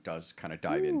 Does kind of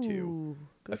dive into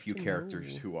a few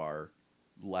characters who are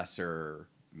lesser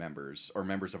members or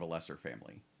members of a lesser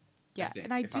family. Yeah, I think,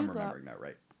 and if I'm remembering that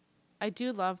right. I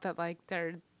do love that, like,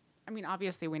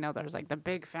 obviously we know there's, like, the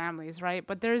big families, right?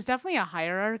 But there's definitely a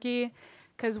hierarchy,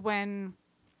 because when,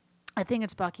 I think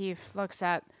it's Bucky looks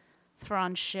at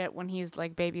Thrawn's shit when he's,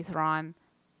 like, baby Thrawn,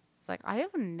 it's like, I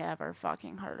have never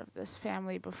fucking heard of this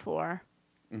family before.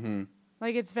 Mm-hmm.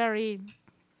 Like, it's very,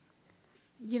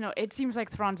 it seems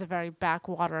like Thrawn's a very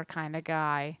backwater kind of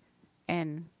guy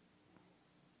in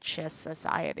Chiss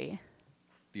society.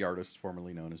 The artist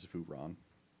formerly known as Vu Ron.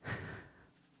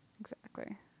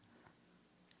 Exactly.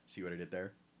 See what I did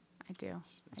there? I do.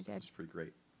 I did. It's pretty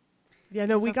great. Yeah,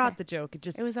 no, It's we got okay. the joke. It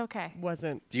just It was okay.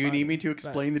 wasn't. Do you need me to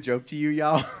explain the joke to you,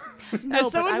 y'all? No, As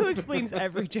but someone I who would- explains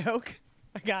every joke,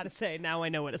 I gotta say, now I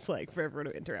know what it's like for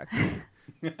everyone to interact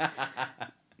with.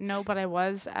 No, but I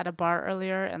was at a bar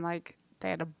earlier and like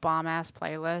they had a bomb ass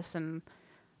playlist and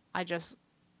I just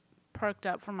perked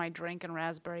up from my drink and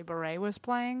Raspberry Beret was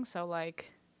playing, so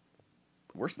like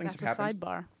Worse things that's have a happened,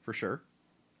 sidebar for sure.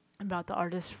 about the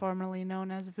artist formerly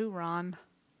known as Vu Ron.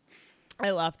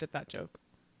 I laughed at that joke.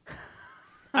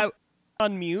 I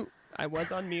on mute. I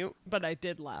was on mute, but I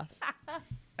did laugh.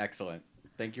 Excellent.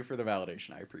 Thank you for the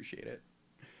validation. I appreciate it.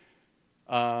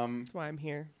 That's why I'm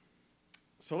here.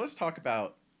 So let's talk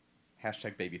about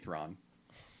 #Baby Thrawn.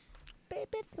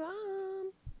 Baby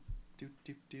Thrawn.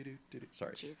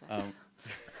 Sorry. Jesus.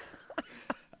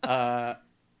 But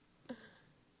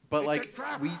like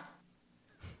we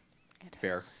It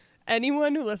fair. is.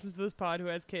 Anyone who listens to this pod who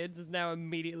has kids is now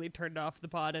immediately turned off the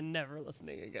pod and never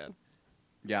listening again.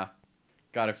 Yeah.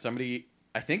 God, if somebody,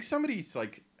 I think somebody's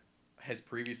like has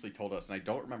previously told us, and I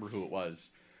don't remember who it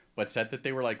was, but said that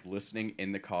they were like listening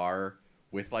in the car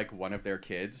with like one of their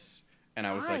kids. And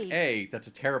I was Why? like, A, that's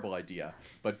a terrible idea.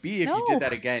 But B, if you No. did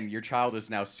that again, your child is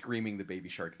now screaming the Baby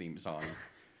Shark theme song.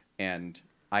 And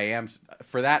I am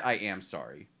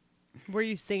sorry. Were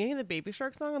you singing the Baby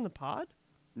Shark song on the pod?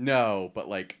 No, but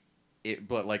like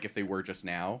if they were just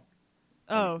now.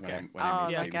 Oh, when okay. I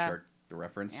made yeah. Baby Shark the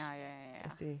reference. Yeah. I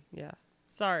see. Yeah.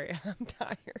 Sorry, I'm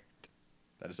tired.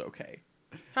 That is okay.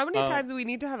 How many times do we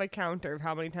need to have a counter of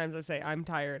how many times I say I'm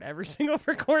tired every single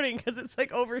recording? Because it's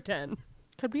like over 10.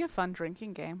 Could be a fun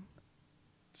drinking game.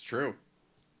 It's true.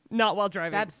 Not while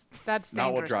driving. That's dangerous.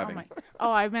 Not while Oh, driving.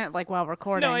 I meant like while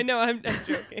recording. No, I know. I'm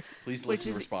joking. Please Which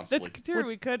listen is- responsibly. That's true.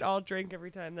 We could all drink every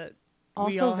time that we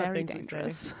Also all have very things we say.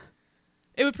 dangerous.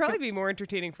 It would probably be more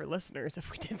entertaining for listeners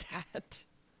if we did that.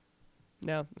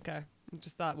 No, okay. I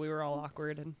just thought we were all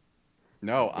awkward, and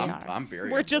No, We I'm are. I'm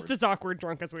very. we're on just board. as awkward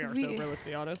drunk as we are We- sober. Let's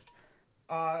be honest.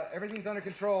 Everything's under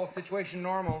control. Situation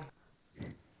normal. I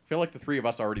feel like the three of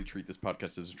us already treat this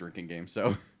podcast as a drinking game.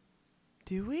 So,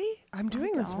 Do we? I'm I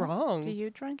doing this don't. wrong. Do you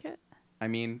drink it? I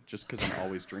mean, just because I'm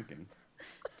always drinking.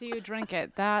 Do you drink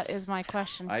it? That is my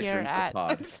question I here drink the at.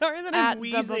 pod. I'm sorry that At I'm the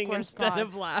wheezing Bookworms instead Pod.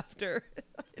 of laughter.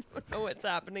 I don't know what's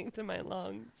happening to my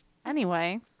lungs.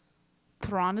 Anyway,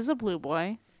 Thrawn is a blue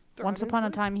boy. Thrawn Once is upon a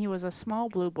what? time, he was a small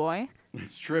blue boy.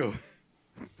 It's true.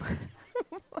 I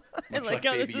Much like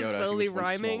how this Baby is Yoda, he slowly was once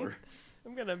rhyming. smaller.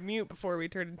 I'm gonna mute before we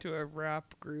turn into a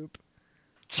rap group.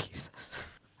 Jesus.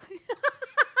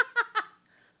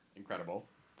 Incredible.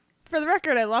 For the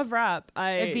record, I love rap.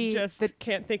 I It'd be just the-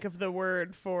 can't think of the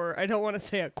word for. I don't want to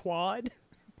say a quad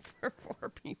for four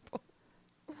people.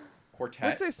 Quartet.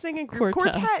 What's our singing group?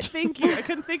 Quartet. Thank you. I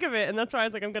couldn't think of it, and that's why I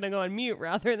was like, I'm gonna go on mute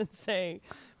rather than saying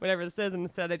whatever this is. And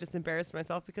instead, I just embarrassed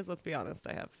myself because let's be honest,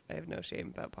 I have no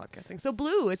shame about podcasting. So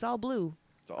blue, it's all blue.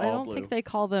 It's all I don't blue. think they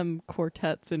call them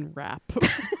quartets in rap.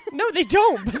 No, they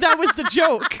don't. But that was the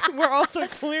joke. We're also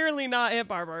clearly not hip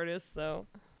hop artists, so.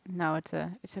 No, it's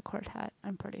a quartet.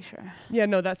 I'm pretty sure. Yeah,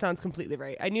 no, that sounds completely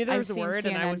right. I knew there I've was a seen word, CNN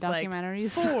and I was like,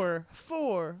 documentaries.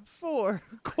 four,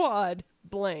 quad,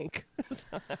 blank.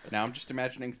 So- Now I'm just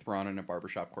imagining Thrawn in a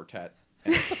barbershop quartet.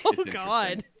 And it's oh interesting,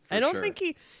 God, for I don't sure. think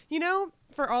he. You know,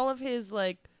 for all of his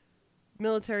like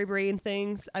military brain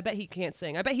things, I bet he can't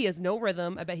sing. I bet he has no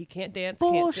rhythm. I bet he can't dance.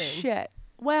 Can't sing. Bullshit.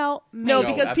 Well, No,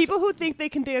 maybe. because abso- people who think they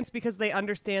can dance because they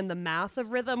understand the math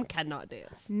of rhythm cannot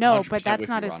dance. No, 100% but that's with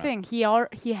not you, his Rana. thing.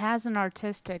 He has an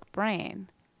artistic brain.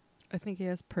 I think he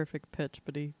has perfect pitch,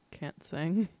 but he can't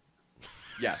sing.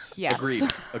 Yes. Yes.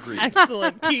 Agreed. Agreed.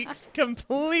 Excellent, Keeks,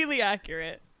 completely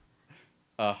accurate.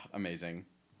 Amazing.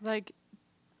 Like,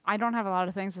 I don't have a lot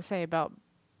of things to say about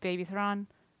Baby Thrawn,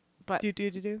 but Do.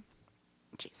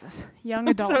 Jesus, young I'm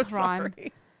adult so Thrawn.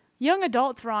 sorry. Young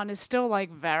adult Thrawn is still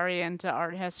like very into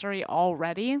art history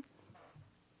already.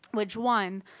 Which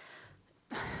one?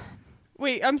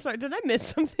 Wait, I'm sorry. Did I miss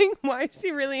something? Why is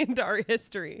he really into art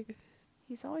history?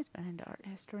 He's always been into art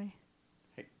history.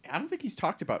 Hey, I don't think he's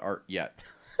talked about art yet.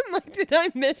 I'm like, did I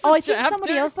miss? Oh, a I think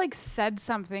somebody chapter? else like said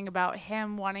something about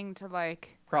him wanting to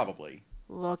like Probably.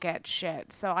 look at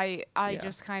shit. So I Yeah.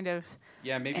 just kind of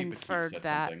Yeah, maybe Bakif Inferred said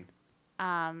that.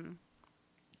 something.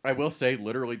 I will say,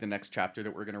 literally, the next chapter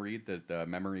that we're going to read, the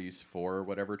Memories for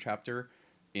whatever chapter,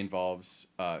 involves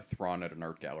Thrawn at an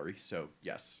art gallery. So,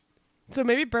 yes. So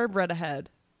maybe Burb read ahead.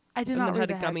 I did And not then had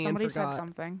read a ahead. gummy and Somebody said forgot.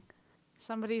 something.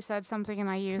 Somebody said something, and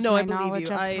I used No, my I believe knowledge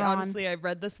you. of I Thrawn. honestly, I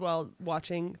read this while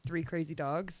watching Three Crazy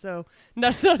Dogs. So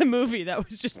that's not a movie. That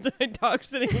was just the dog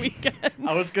sitting weekend.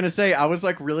 I was going to say, I was,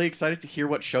 like, really excited to hear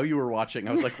what show you were watching.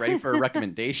 I was, like, ready for a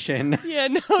recommendation. Yeah,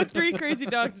 no, Three Crazy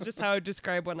Dogs is just how I would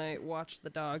describe when I watched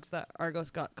the dogs that Argos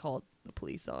got called the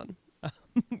police on.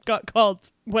 Got called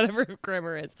whatever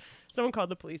grammar is. Someone called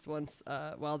the police once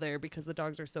while there because the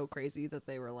dogs are so crazy that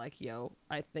they were like, yo,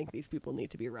 I think these people need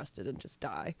to be arrested and just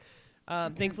die.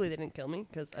 Thankfully, they didn't kill me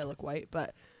because I look white.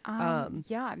 But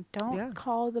Yeah, don't yeah.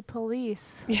 call the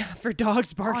police yeah, for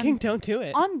dogs barking, On- don't do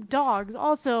it. on dogs.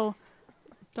 Also,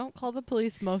 Don't call the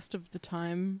police most of the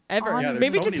time. Ever. on- Yeah, there's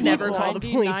Maybe so just many never levels. call the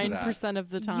police. 99% of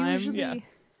the time. usually, Yeah.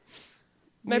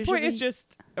 My point is usually-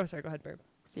 just. Oh, sorry. Go ahead, Burb.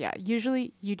 So yeah,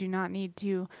 usually you do not need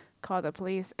to call the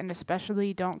police, and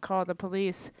especially don't call the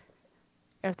police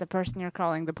if the person you're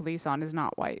calling the police on is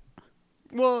not white.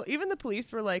 Well, even the police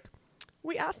were like,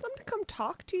 we asked them to come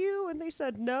talk to you, and they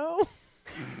said no.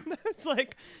 It's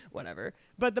like, whatever.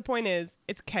 But the point is,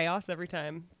 it's chaos every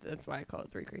time. That's why I call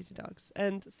it Three Crazy Dogs.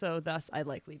 And so thus, I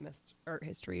likely missed art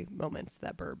history moments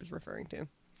that Burb is referring to.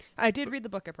 I did read the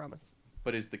book, I promise.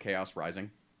 But is the chaos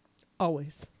rising?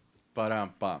 Always.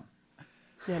 But, bum.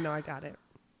 Yeah, no, I got it.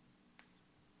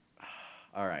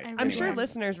 All right. I'm I'm sure anyway.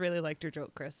 listeners really liked your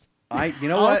joke, Chris. You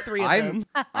know All what? three of I'm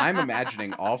them. I'm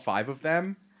imagining all five of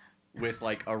them with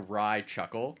like a wry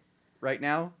chuckle right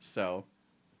now. So,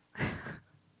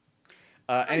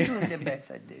 I'm anyway, doing the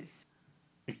best at this.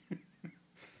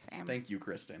 Sam. thank you,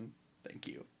 Kristen. Thank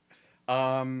you.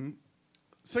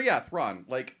 So yeah, Thrawn,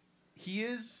 like he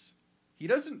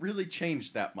doesn't really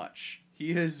change that much.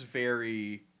 He is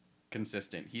very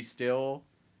consistent. He's still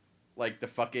like the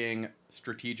fucking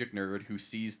strategic nerd who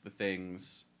sees the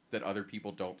things that other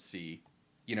people don't see.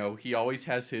 You know, he always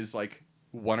has his like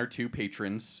one or two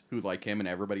patrons who like him and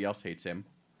everybody else hates him.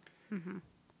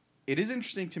 It is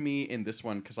interesting to me in this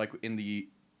one because like in the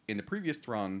previous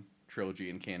Thrawn trilogy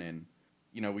in canon,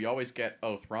 you know, we always get,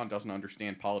 oh, Thrawn doesn't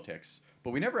understand politics,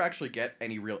 but we never actually get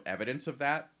any real evidence of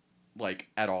that, like,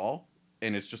 at all.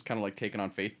 And it's just kind of like taken on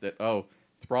faith that, oh,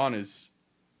 Thrawn is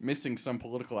missing some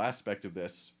political aspect of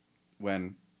this,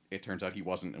 when it turns out he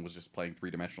wasn't and was just playing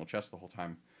three-dimensional chess the whole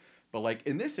time. But like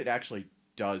in this, it actually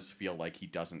does feel like he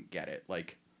doesn't get it.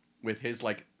 Like with his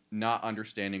like not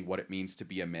understanding what it means to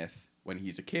be a myth when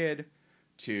he's a kid,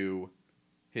 to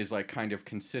his like kind of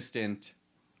consistent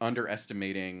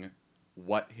underestimating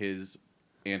what his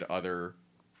and other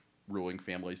ruling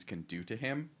families can do to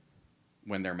him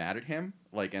when they're mad at him,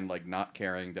 like, and like not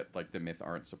caring that like the myth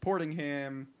aren't supporting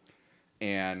him.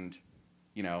 And,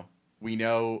 you know, we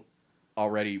know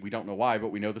already, we don't know why, but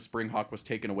we know the Springhawk was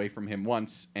taken away from him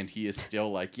once, and he is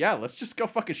still like, yeah, let's just go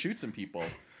fucking shoot some people.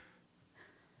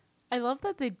 I love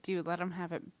that they do let him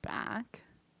have it back.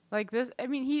 Like this, I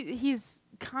mean, he's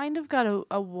kind of got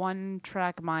a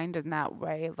one-track mind in that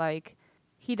way. Like,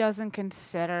 he doesn't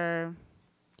consider,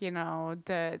 you know,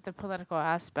 the political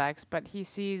aspects, but he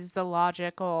sees the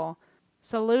logical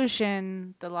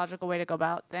solution, the logical way to go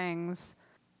about things,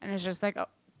 and it's just like, oh,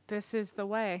 this is the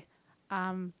way.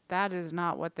 That is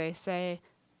not what they say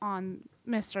on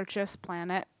Mr. Chiss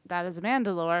planet. That is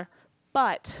Mandalore.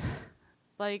 But,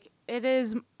 like, it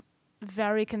is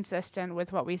very consistent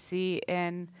with what we see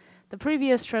in the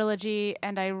previous trilogy,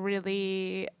 and I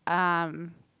really, I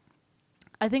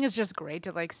think it's just great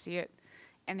to, like, see it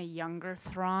in a younger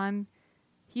Thrawn.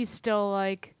 He's still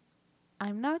like,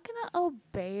 I'm not gonna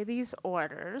obey these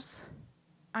orders.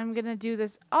 I'm gonna do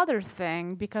this other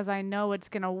thing because I know it's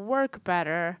gonna work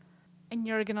better, and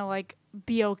you're gonna, like,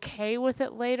 be okay with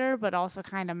it later, but also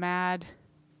kind of mad.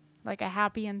 Like a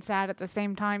happy and sad at the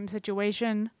same time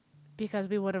situation, because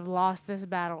we would have lost this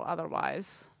battle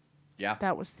otherwise. Yeah.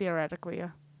 That was theoretically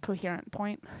a coherent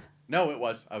point. No, it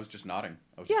was. I was just nodding.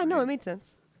 I was Yeah, just no, it reading. made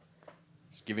sense.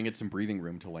 Just giving it some breathing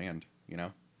room to land, you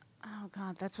know? Oh,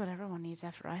 God, that's what everyone needs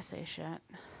after I say shit.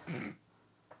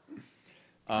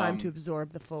 Time to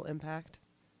absorb the full impact.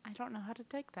 I don't know how to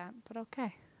take that, but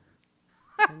okay.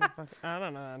 I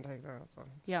don't know how to take that. So.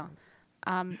 Yeah.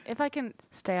 If I can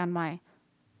stay on my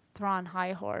Thrawn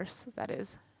high horse, that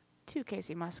is 2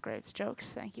 Casey Musgraves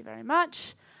jokes. Thank you very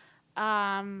much.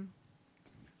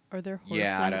 Are there horses?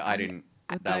 Yeah, I didn't.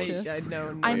 with That the was- chiss? I know.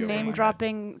 Way over I'm my name head.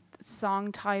 dropping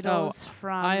song titles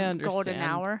from I Golden understand.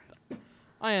 Hour.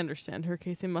 I understand her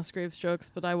Casey Musgraves jokes,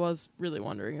 but I was really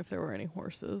wondering if there were any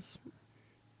horses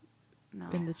No.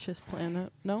 in the Chiss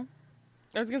planet. No?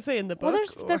 I was gonna say in the Well,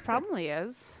 book. there or- probably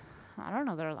is. I don't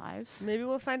know their lives. Maybe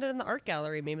we'll find it in the art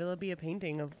gallery. Maybe there'll be a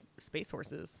painting of space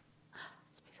horses.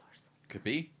 Space horse. Could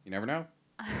be. You never know.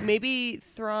 Maybe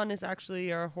Thrawn is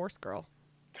actually a horse girl.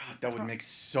 God, that would make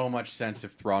so much sense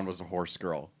if Thrawn was a horse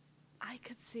girl. I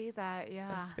could see that,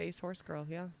 yeah. A space horse girl,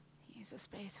 yeah. He's a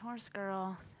space horse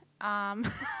girl.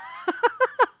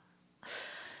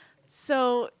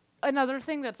 So another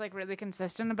thing that's like really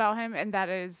consistent about him, and that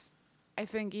is, I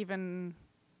think, even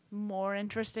more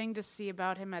interesting to see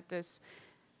about him at this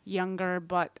younger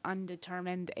but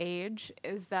undetermined age,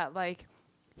 is that like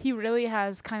he really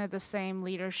has kind of the same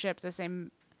leadership, the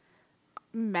same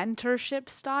mentorship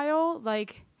style.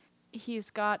 Like he's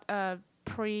got a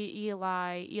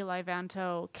pre-Eli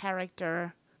Vanto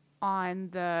character on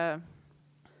the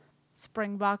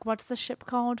Springbok. What's the ship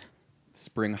called?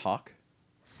 Spring Hawk?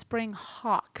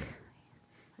 Springhawk.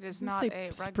 It is You not say a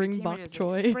rugby Springbok team. It is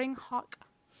Choi? a Springhawk.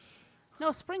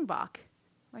 No, Springbok.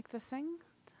 Like the thing?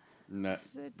 No.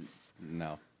 It's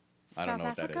No. I South don't know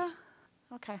what that Africa? is.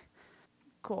 Okay.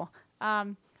 Cool.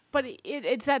 But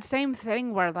it's that same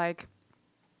thing where, like,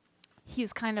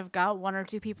 he's kind of got one or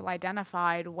two people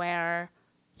identified where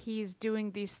he's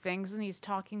doing these things and he's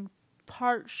talking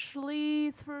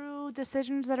partially through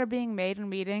decisions that are being made in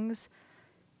meetings,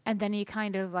 and then he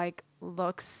kind of, like,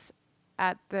 looks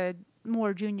at the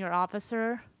more junior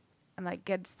officer and, like,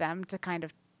 gets them to kind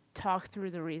of talk through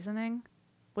the reasoning,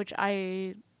 which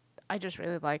I just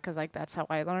really like, because, like, that's how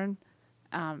I learn.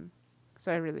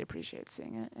 So I really appreciate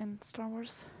seeing it in Star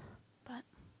Wars. But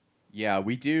Yeah,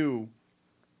 we do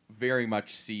very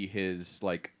much see his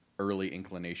like early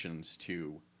inclinations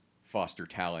to foster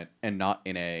talent, and not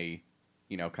in a,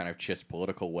 you know, kind of Chiss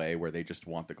political way where they just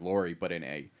want the glory, but in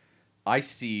a, I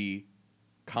see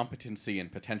competency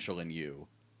and potential in you,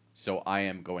 so I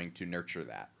am going to nurture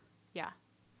that. yeah,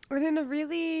 But in a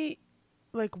really,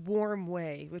 like, warm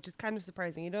way, which is kind of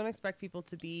surprising. You don't expect people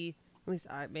to be, at least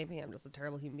maybe I'm just a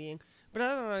terrible human being, but I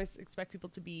don't always expect people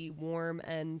to be warm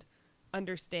and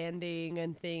understanding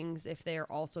and things if they are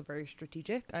also very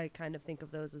strategic. I kind of think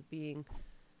of those as being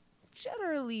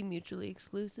generally mutually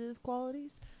exclusive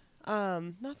qualities.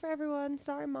 Not for everyone.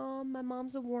 Sorry, Mom. My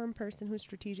mom's a warm person who's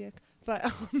strategic.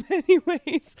 But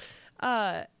anyways,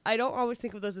 I don't always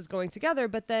think of those as going together.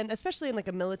 But then, especially in like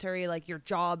a military, like your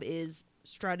job is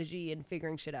strategy and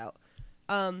figuring shit out.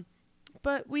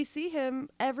 But we see him,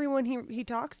 everyone he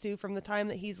talks to, from the time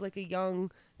that he's like a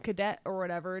young cadet or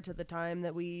whatever to the time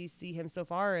that we see him so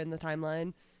far in the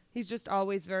timeline. He's just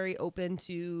always very open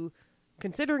to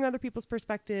considering other people's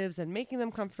perspectives and making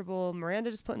them comfortable.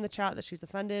 Miranda just put in the chat that she's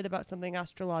offended about something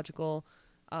astrological.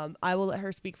 I will let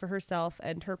her speak for herself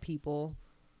and her people.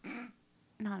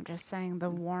 No, I'm just saying the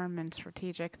warm and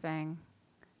strategic thing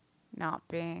not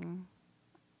being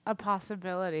a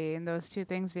possibility and those two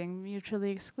things being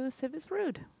mutually exclusive is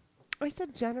rude. I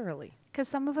said generally. Because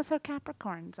some of us are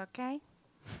Capricorns, okay?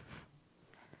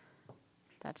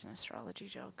 That's an astrology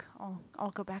joke.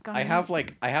 I'll go back on. I have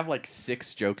like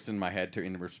 6 jokes in my head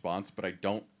in response, but I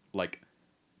don't like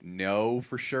know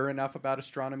for sure enough about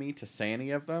astronomy to say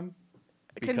any of them.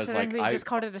 Because considering like we I just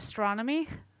called it astronomy.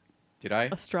 did I?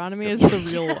 Astronomy is the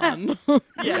real one.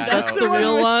 Yeah, that's no. the the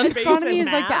real with one. space Astronomy and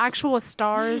is like the math. actual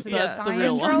stars and Yes, the the real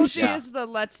science. one. Astrology Yeah. is the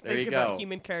let's There think you about go.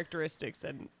 human characteristics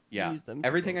and Yeah. use them. to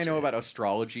Everything I know bullshit. about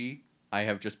astrology, I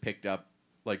have just picked up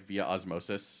like via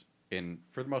osmosis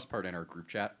for the most part in our group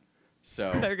chat.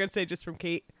 So They're gonna say just from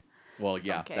Kate. well,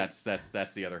 yeah, Okay. that's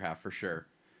the other half for sure.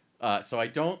 So I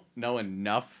don't know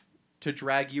enough to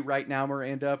drag you right now,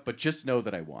 Miranda, but just know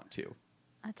that I want to.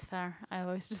 That's fair. I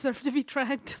always deserve to be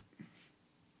dragged.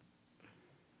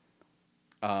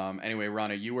 Anyway,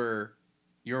 Rana, you were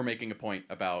making a point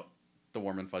about the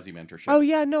warm and fuzzy mentorship. Oh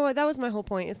yeah, no, that was my whole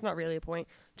point. It's not really a point.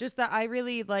 Just that I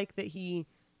really like that he,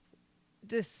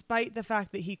 despite the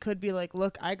fact that he could be like,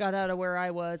 look, I got out of where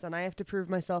I was and I have to prove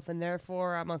myself and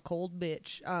therefore I'm a cold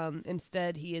bitch.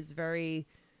 Instead, he is very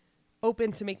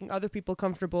open to making other people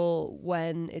comfortable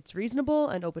when it's reasonable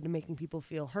and open to making people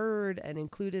feel heard and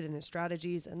included in his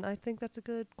strategies. And I think that's a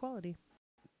good quality.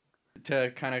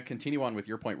 To kind of continue on with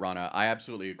your point, Rana, I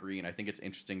absolutely agree, and I think it's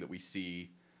interesting that we see,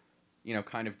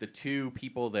 kind of the two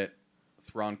people that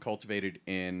Thrawn cultivated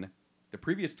in the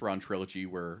previous Thrawn trilogy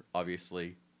were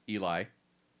obviously Eli,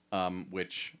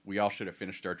 which we all should have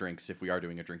finished our drinks if we are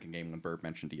doing a drinking game when Burb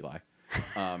mentioned Eli.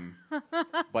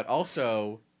 But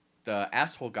also the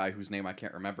asshole guy whose name I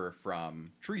can't remember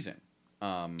from Treason,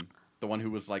 the one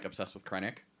who was like obsessed with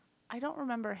Krennic. I don't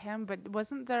remember him, but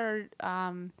wasn't there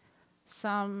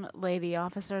some lady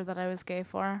officer that I was gay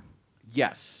for?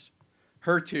 Yes,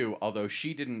 her too, although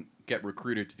she didn't get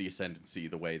recruited to the Ascendancy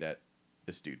the way that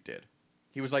this dude did.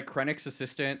 He was like Krennic's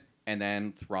assistant, and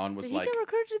then Thrawn was Did he like... get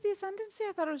recruited to the Ascendancy?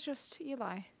 I thought it was just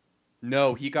Eli.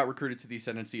 No, he got recruited to the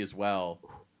Ascendancy as well.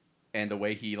 And the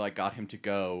way he like got him to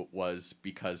go was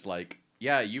because like,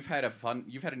 yeah, you've had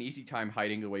an easy time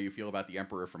hiding the way you feel about the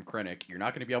Emperor from Krennic. You're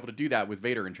not going to be able to do that with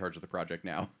Vader in charge of the project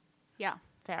now. Yeah,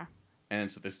 fair. And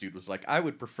so this dude was like, I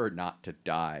would prefer not to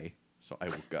die, so I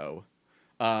will go.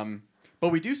 But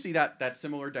we do see that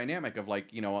similar dynamic of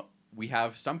like, we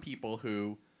have some people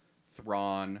who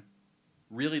Thrawn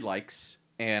really likes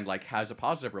and like has a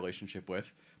positive relationship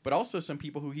with, but also some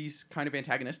people who he's kind of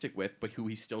antagonistic with, but who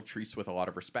he still treats with a lot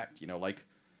of respect. Like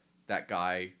that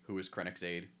guy who was Krennic's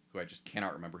aide, who I just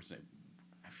cannot remember his name.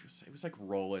 It was like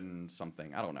Roland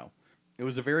something. I don't know. It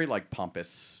was a very like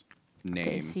pompous They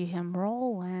name. see him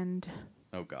roll and...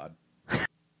 Oh God.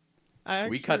 I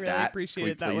We actually cut really that.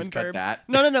 appreciated Can we that please one. cut Curb. that?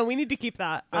 No. We need to keep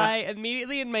that. I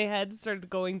immediately in my head started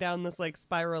going down this like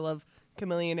spiral of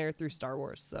Chameleon Air through Star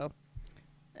Wars. So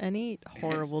Any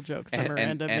horrible jokes that and-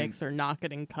 Miranda and- makes are not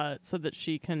getting cut so that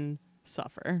she can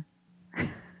suffer.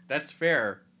 That's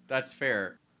fair. That's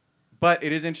fair. But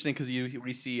it is interesting because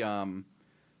we see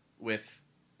with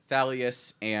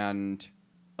Thalius and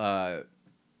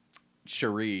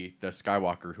Cherie, the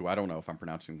Skywalker, who I don't know if I'm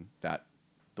pronouncing that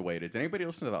the way it is. Did anybody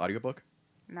listen to the audiobook?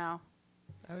 No.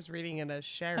 I was reading it as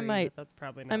Sherry, I might- but that's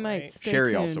probably not I might right. stay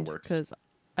Sherry tuned also works. because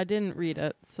I didn't read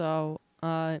it. So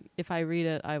if I read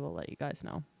it, I will let you guys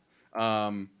know.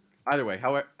 Either way,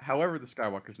 however the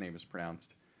Skywalker's name is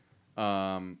pronounced.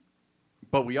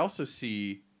 But we also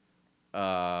see,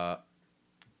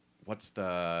 what's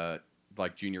the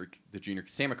junior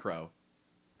Samacro.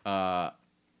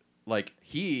 Like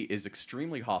he is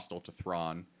extremely hostile to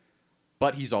Thrawn,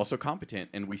 but he's also competent,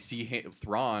 and we see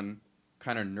Thrawn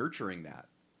kind of nurturing that.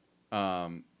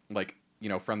 From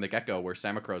the get-go, where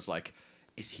Samacro's like,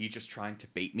 is he just trying to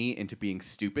bait me into being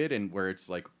stupid? And where it's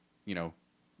like,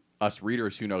 us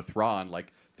readers who know Thrawn,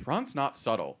 like, Thrawn's not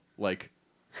subtle. Like,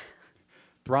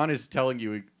 Thrawn is telling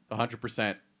you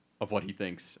 100%, of what he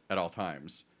thinks at all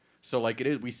times. So like it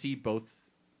is, we see both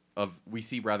of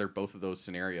those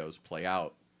scenarios play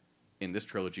out in this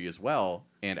trilogy as well.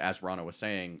 And as Rana was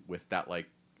saying, with that like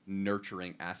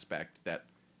nurturing aspect that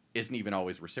isn't even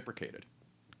always reciprocated.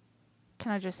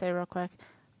 Can I just say real quick?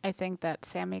 I think that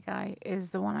Sammy guy is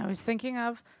the one I was thinking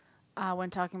of when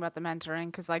talking about the mentoring,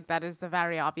 because like that is the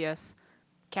very obvious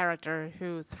character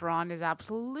who Thrawn is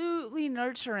absolutely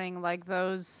nurturing, like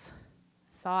those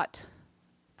thought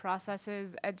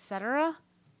processes, etc.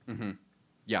 Mm-hmm.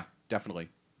 Yeah, definitely.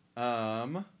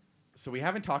 So we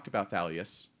haven't talked about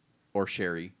Thalius or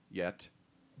Sherry yet.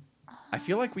 I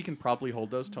feel like we can probably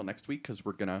hold those till next week because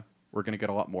we're gonna get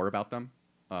a lot more about them.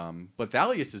 But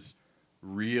Thalius is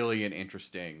really an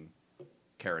interesting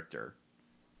character,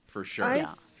 for sure. I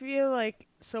feel like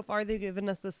so far they've given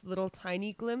us this little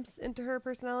tiny glimpse into her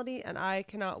personality, and I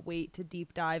cannot wait to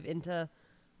deep dive into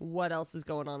what else is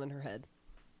going on in her head.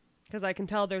 Because I can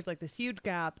tell there's like this huge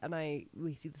gap, and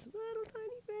we see this little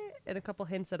tiny bit and a couple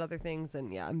hints at other things,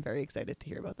 and yeah, I'm very excited to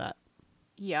hear about that.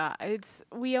 Yeah,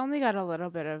 we only got a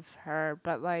little bit of her,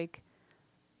 but like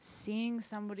seeing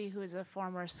somebody who is a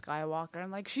former Skywalker,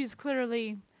 and like she's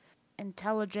clearly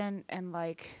intelligent and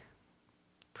like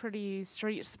pretty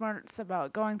street smarts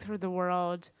about going through the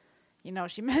world. You know,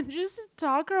 she manages to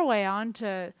talk her way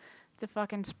onto the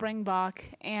fucking Springbok,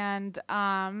 and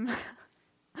sorry.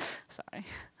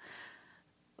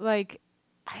 Like,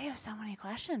 I have so many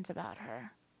questions about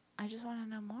her. I just want to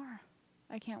know more.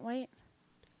 I can't wait.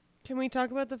 Can we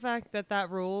talk about the fact that that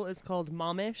role is called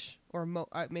momish, or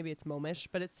maybe it's momish,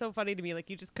 but it's so funny to me. Like,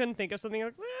 you just couldn't think of something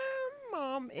like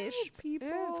mom-ish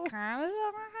people. It's kind of.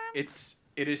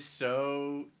 It is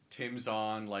so Tim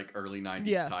Zahn, like early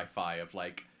 90s sci-fi of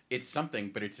like, it's something,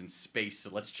 but it's in space,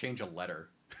 so let's change a letter.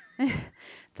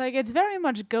 It's like, it's very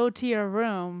much go to your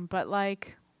room, but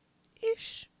like,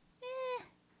 ish.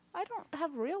 I don't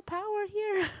have real power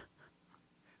here.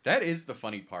 That is the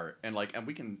funny part. And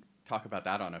we can talk about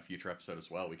that on a future episode as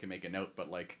well. We can make a note,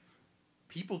 but like,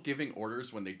 people giving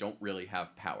orders when they don't really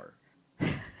have power.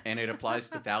 And it applies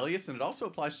to Thalius, and it also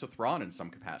applies to Thrawn in some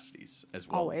capacities as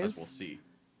well. Always. As we'll see.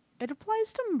 It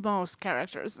applies to most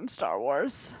characters in Star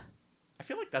Wars. I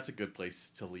feel like that's a good place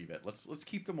to leave it. Let's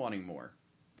keep them wanting more.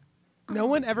 No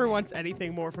one ever wants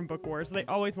anything more from Book Wars. They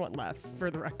always want less,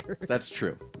 for the record. That's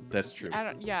true. That's true. I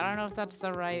don't know if that's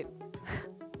the right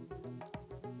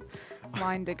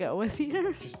line to go with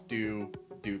here. Just do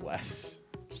less.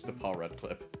 Just the Paul Rudd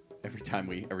clip. Every time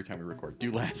we record,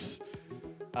 do less.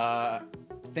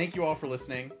 Thank you all for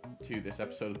listening to this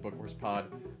episode of the Book Wars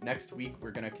Pod. Next week,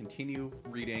 we're going to continue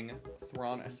reading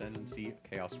Thrawn Ascendancy,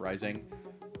 Chaos Rising.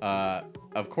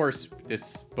 Of course,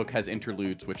 this book has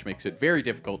interludes, which makes it very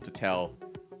difficult to tell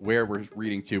where we're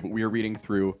reading to, but we are reading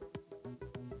through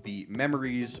the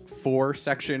Memories 4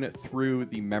 section through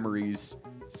the Memories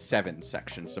 7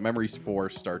 section. So Memories 4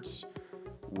 starts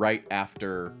right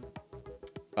after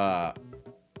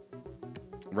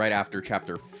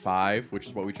chapter 5, which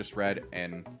is what we just read,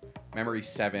 and Memory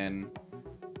 7,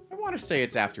 I want to say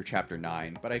it's after chapter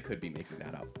 9, but I could be making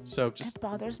that up. So just It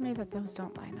bothers me that those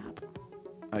don't line up.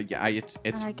 it's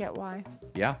And I get why.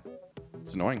 yeah,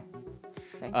 it's annoying.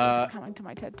 Thank you for coming to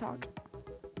my TED Talk.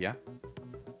 Yeah.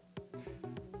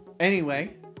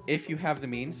 Anyway, if you have the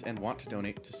means and want to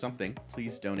donate to something,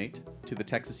 please donate to the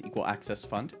Texas Equal Access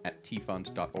Fund at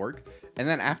tfund.org. And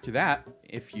then after that,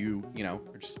 if you are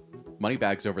just money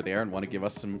bags over there and want to give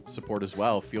us some support as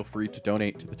well, feel free to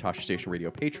donate to the Tosche Station Radio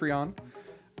Patreon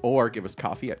or give us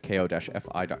coffee at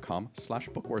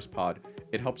ko-fi.com/bookwarspod.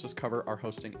 It helps us cover our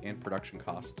hosting and production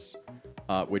costs,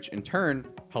 which in turn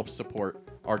helps support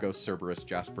Argos, Cerberus,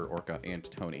 Jasper, Orca, and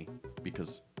Tony,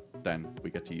 because then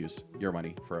we get to use your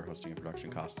money for our hosting and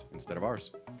production costs instead of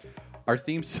ours. Our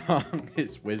theme song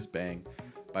is Whiz Bang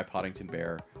by Poddington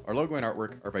Bear. Our logo and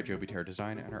artwork are by Joby Terra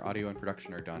Design, and our audio and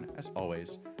production are done, as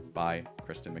always, by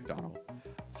Kristen McDonald.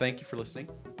 Thank you for listening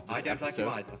to this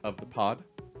episode of the pod.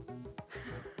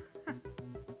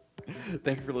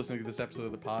 Thank you for listening to this episode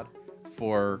of the pod.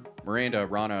 For Miranda,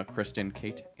 Rana, Kristen,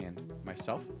 Kate, and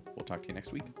myself, we'll talk to you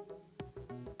next week.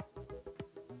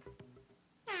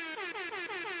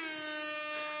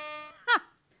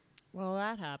 Well,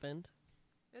 that happened.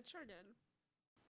 It sure did.